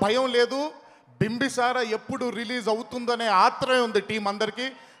ఈరోజు భయం లేదు. బింబిసారా ఎప్పుడు రిలీజ్ అవుతుందనే ఆత్రయం ఉంది టీం అందరికీ.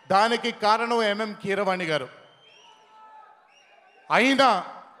 దానికి కారణం ఎంఎం కీరవాణి గారు. అయినా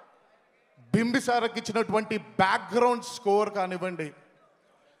బింబిసారాకి ఇచ్చినటువంటి బ్యాక్గ్రౌండ్ స్కోర్ కానివ్వండి,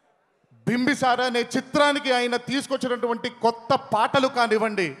 బింబిసారా అనే చిత్రానికి ఆయన తీసుకొచ్చినటువంటి కొత్త పాటలు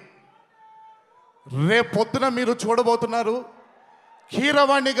కానివ్వండి, రేపొద్దున మీరు చూడబోతున్నారు.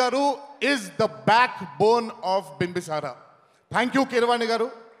 కీరవాణి గారు is the back bone of Bimbisara. Thank you Keeravani గారు.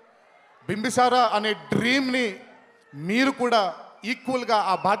 బింబిసారా అనే డ్రీమ్ని మీరు కూడా ఈక్వల్గా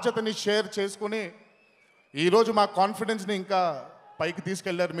ఆ బాధ్యతని షేర్ చేసుకుని ఈరోజు మా కాన్ఫిడెన్స్ని ఇంకా పైకి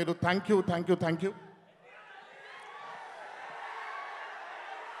తీసుకెళ్లారు మీరు. Thank you, thank you, thank you.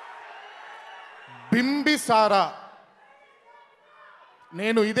 Bimbisara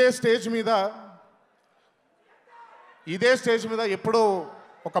నేను ఇదే స్టేజ్ మీద ఎప్పుడో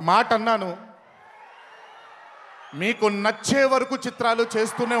ఒక మాట అన్నాను, మీకు నచ్చే వరకు చిత్రాలు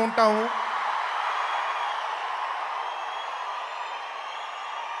చేస్తూనే ఉంటాము,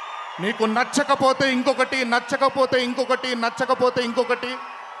 మీకు నచ్చకపోతే ఇంకొకటి, నచ్చకపోతే ఇంకొకటి, నచ్చకపోతే ఇంకొకటి,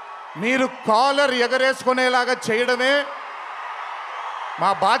 మీరు కాలర్ ఎగరేసుకునేలాగా చేయడమే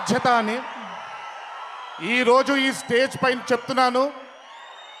మా బాధ్యత అని ఈరోజు ఈ స్టేజ్ పైన చెప్తున్నాను.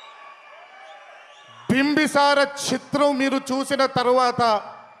 బింబిసార చిత్రం మీరు చూసిన తరువాత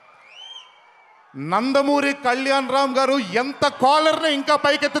నందమూరి కళ్యాణ్ రామ్ గారు ఎంత కాలర్ని ఇంకా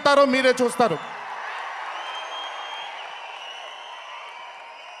పైకెత్తుతారో మీరే చూస్తారు.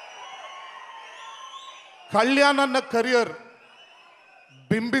 కళ్యాణ్ అన్న కెరియర్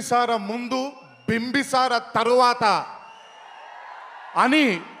బింబిసార ముందు, బింబిసార తరువాత అని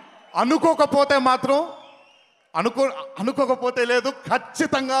అనుకోకపోతే మాత్రం అనుకోకపోతే లేదు,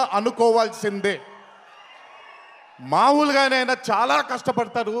 ఖచ్చితంగా అనుకోవాల్సిందే. మామూలుగానే ఆయన చాలా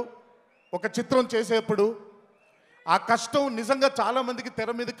కష్టపడతారు ఒక చిత్రం చేసేప్పుడు. ఆ కష్టం నిజంగా చాలామందికి తెర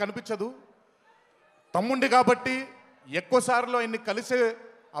మీద కనిపించదు. తమ్ముండి కాబట్టి ఎక్కువసార్లు ఆయన్ని కలిసే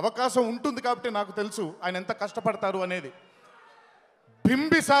అవకాశం ఉంటుంది కాబట్టి నాకు తెలుసు ఆయన ఎంత కష్టపడతారు అనేది.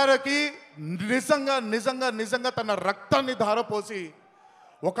 బింబిసారకి నిజంగా నిజంగా నిజంగా తన రక్తాన్ని ధారపోసి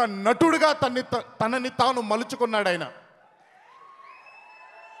ఒక నటుడిగా తనని తాను మలుచుకున్నాడు ఆయన.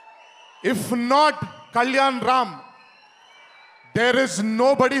 If not Kalyan Ram, there is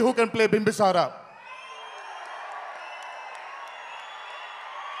nobody who can play Bimbisara.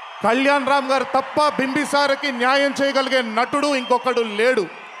 Kalyan Ram గారు తప్ప బింబిసారకి న్యాయం చేయగలిగే నటుడు ఇంకొకడు లేడు,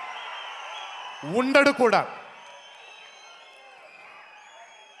 ఉండడు కూడా.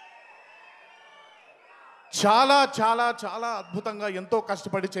 చాలా చాలా చాలా అద్భుతంగా ఎంతో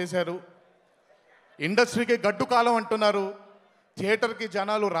కష్టపడి చేశారు. ఇండస్ట్రీకి గడ్డు కాలం అంటున్నారు, థియేటర్కి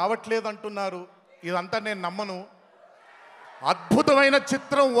జనాలు రావట్లేదు అంటున్నారు. ఇదంతా నేను నమ్మను. అద్భుతమైన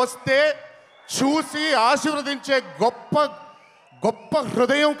చిత్రం వస్తే చూసి ఆశీర్వదించే గొప్ప గొప్ప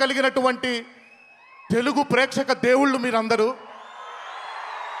హృదయం కలిగినటువంటి తెలుగు ప్రేక్షక దేవుళ్ళు మీరందరూ.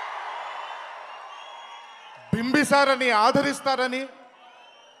 బింబిసారని ఆదరిస్తారని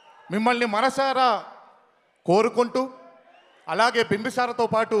మిమ్మల్ని మనసారా కోరుకుంటూ, అలాగే బింబిసారతో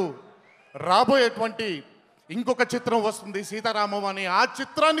పాటు రాబోయేటువంటి ఇంకొక చిత్రం వస్తుంది సీతారామం అని. ఆ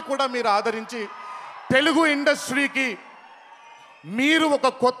చిత్రాన్ని కూడా మీరు ఆదరించి తెలుగు ఇండస్ట్రీకి మీరు ఒక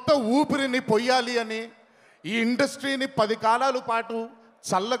కొత్త ఊపిరిని పొయ్యాలి అని, ఈ ఇండస్ట్రీని 10 కాలాల పాటు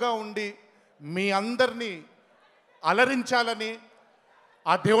చల్లగా ఉండి మీ అందరినీ అలరించాలని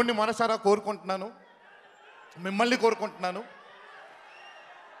ఆ దేవుణ్ణి మనసారా కోరుకుంటున్నాను, మిమ్మల్ని కోరుకుంటున్నాను.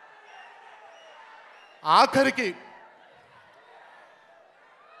 ఆఖరికి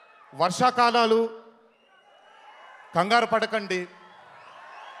వర్షాకాలాలు కంగారు పడకండి,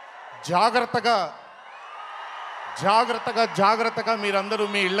 జాగ్రత్తగా జాగ్రత్తగా జాగ్రత్తగా మీరందరూ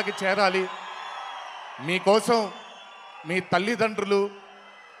మీ ఇళ్ళకి చేరాలి. మీకోసం మీ తల్లిదండ్రులు,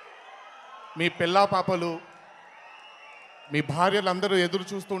 మీ పిల్లా పాపలు, మీ భార్యలందరూ ఎదురు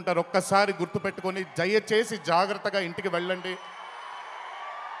చూస్తూ ఉంటారు. ఒక్కసారి గుర్తుపెట్టుకొని దయచేసి జాగ్రత్తగా ఇంటికి వెళ్ళండి.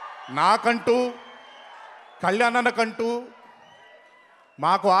 నాకంటూ కళ్యాణనకంటూ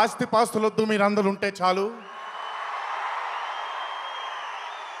మాకు ఆస్తిపాస్తులొద్దు, మీరందరూ ఉంటే చాలు.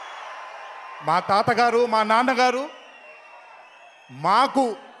 మా తాతగారు, మా నాన్నగారు మాకు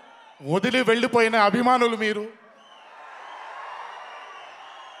వదిలి వెళ్ళిపోయిన అభిమానులు మీరు.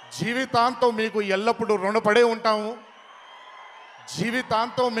 జీవితాంతం మీకు ఎల్లప్పుడూ రుణపడే ఉంటాము.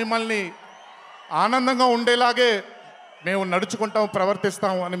 జీవితాంతం మిమ్మల్ని ఆనందంగా ఉండేలాగే మేము నడుచుకుంటాం,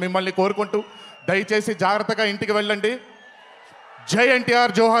 ప్రవర్తిస్తాం అని మిమ్మల్ని కోరుకుంటూ దయచేసి జాగ్రత్తగా ఇంటికి వెళ్ళండి. జై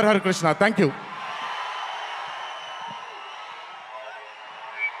ఎన్టీఆర్, జోహార్ హరికృష్ణ. Thank you.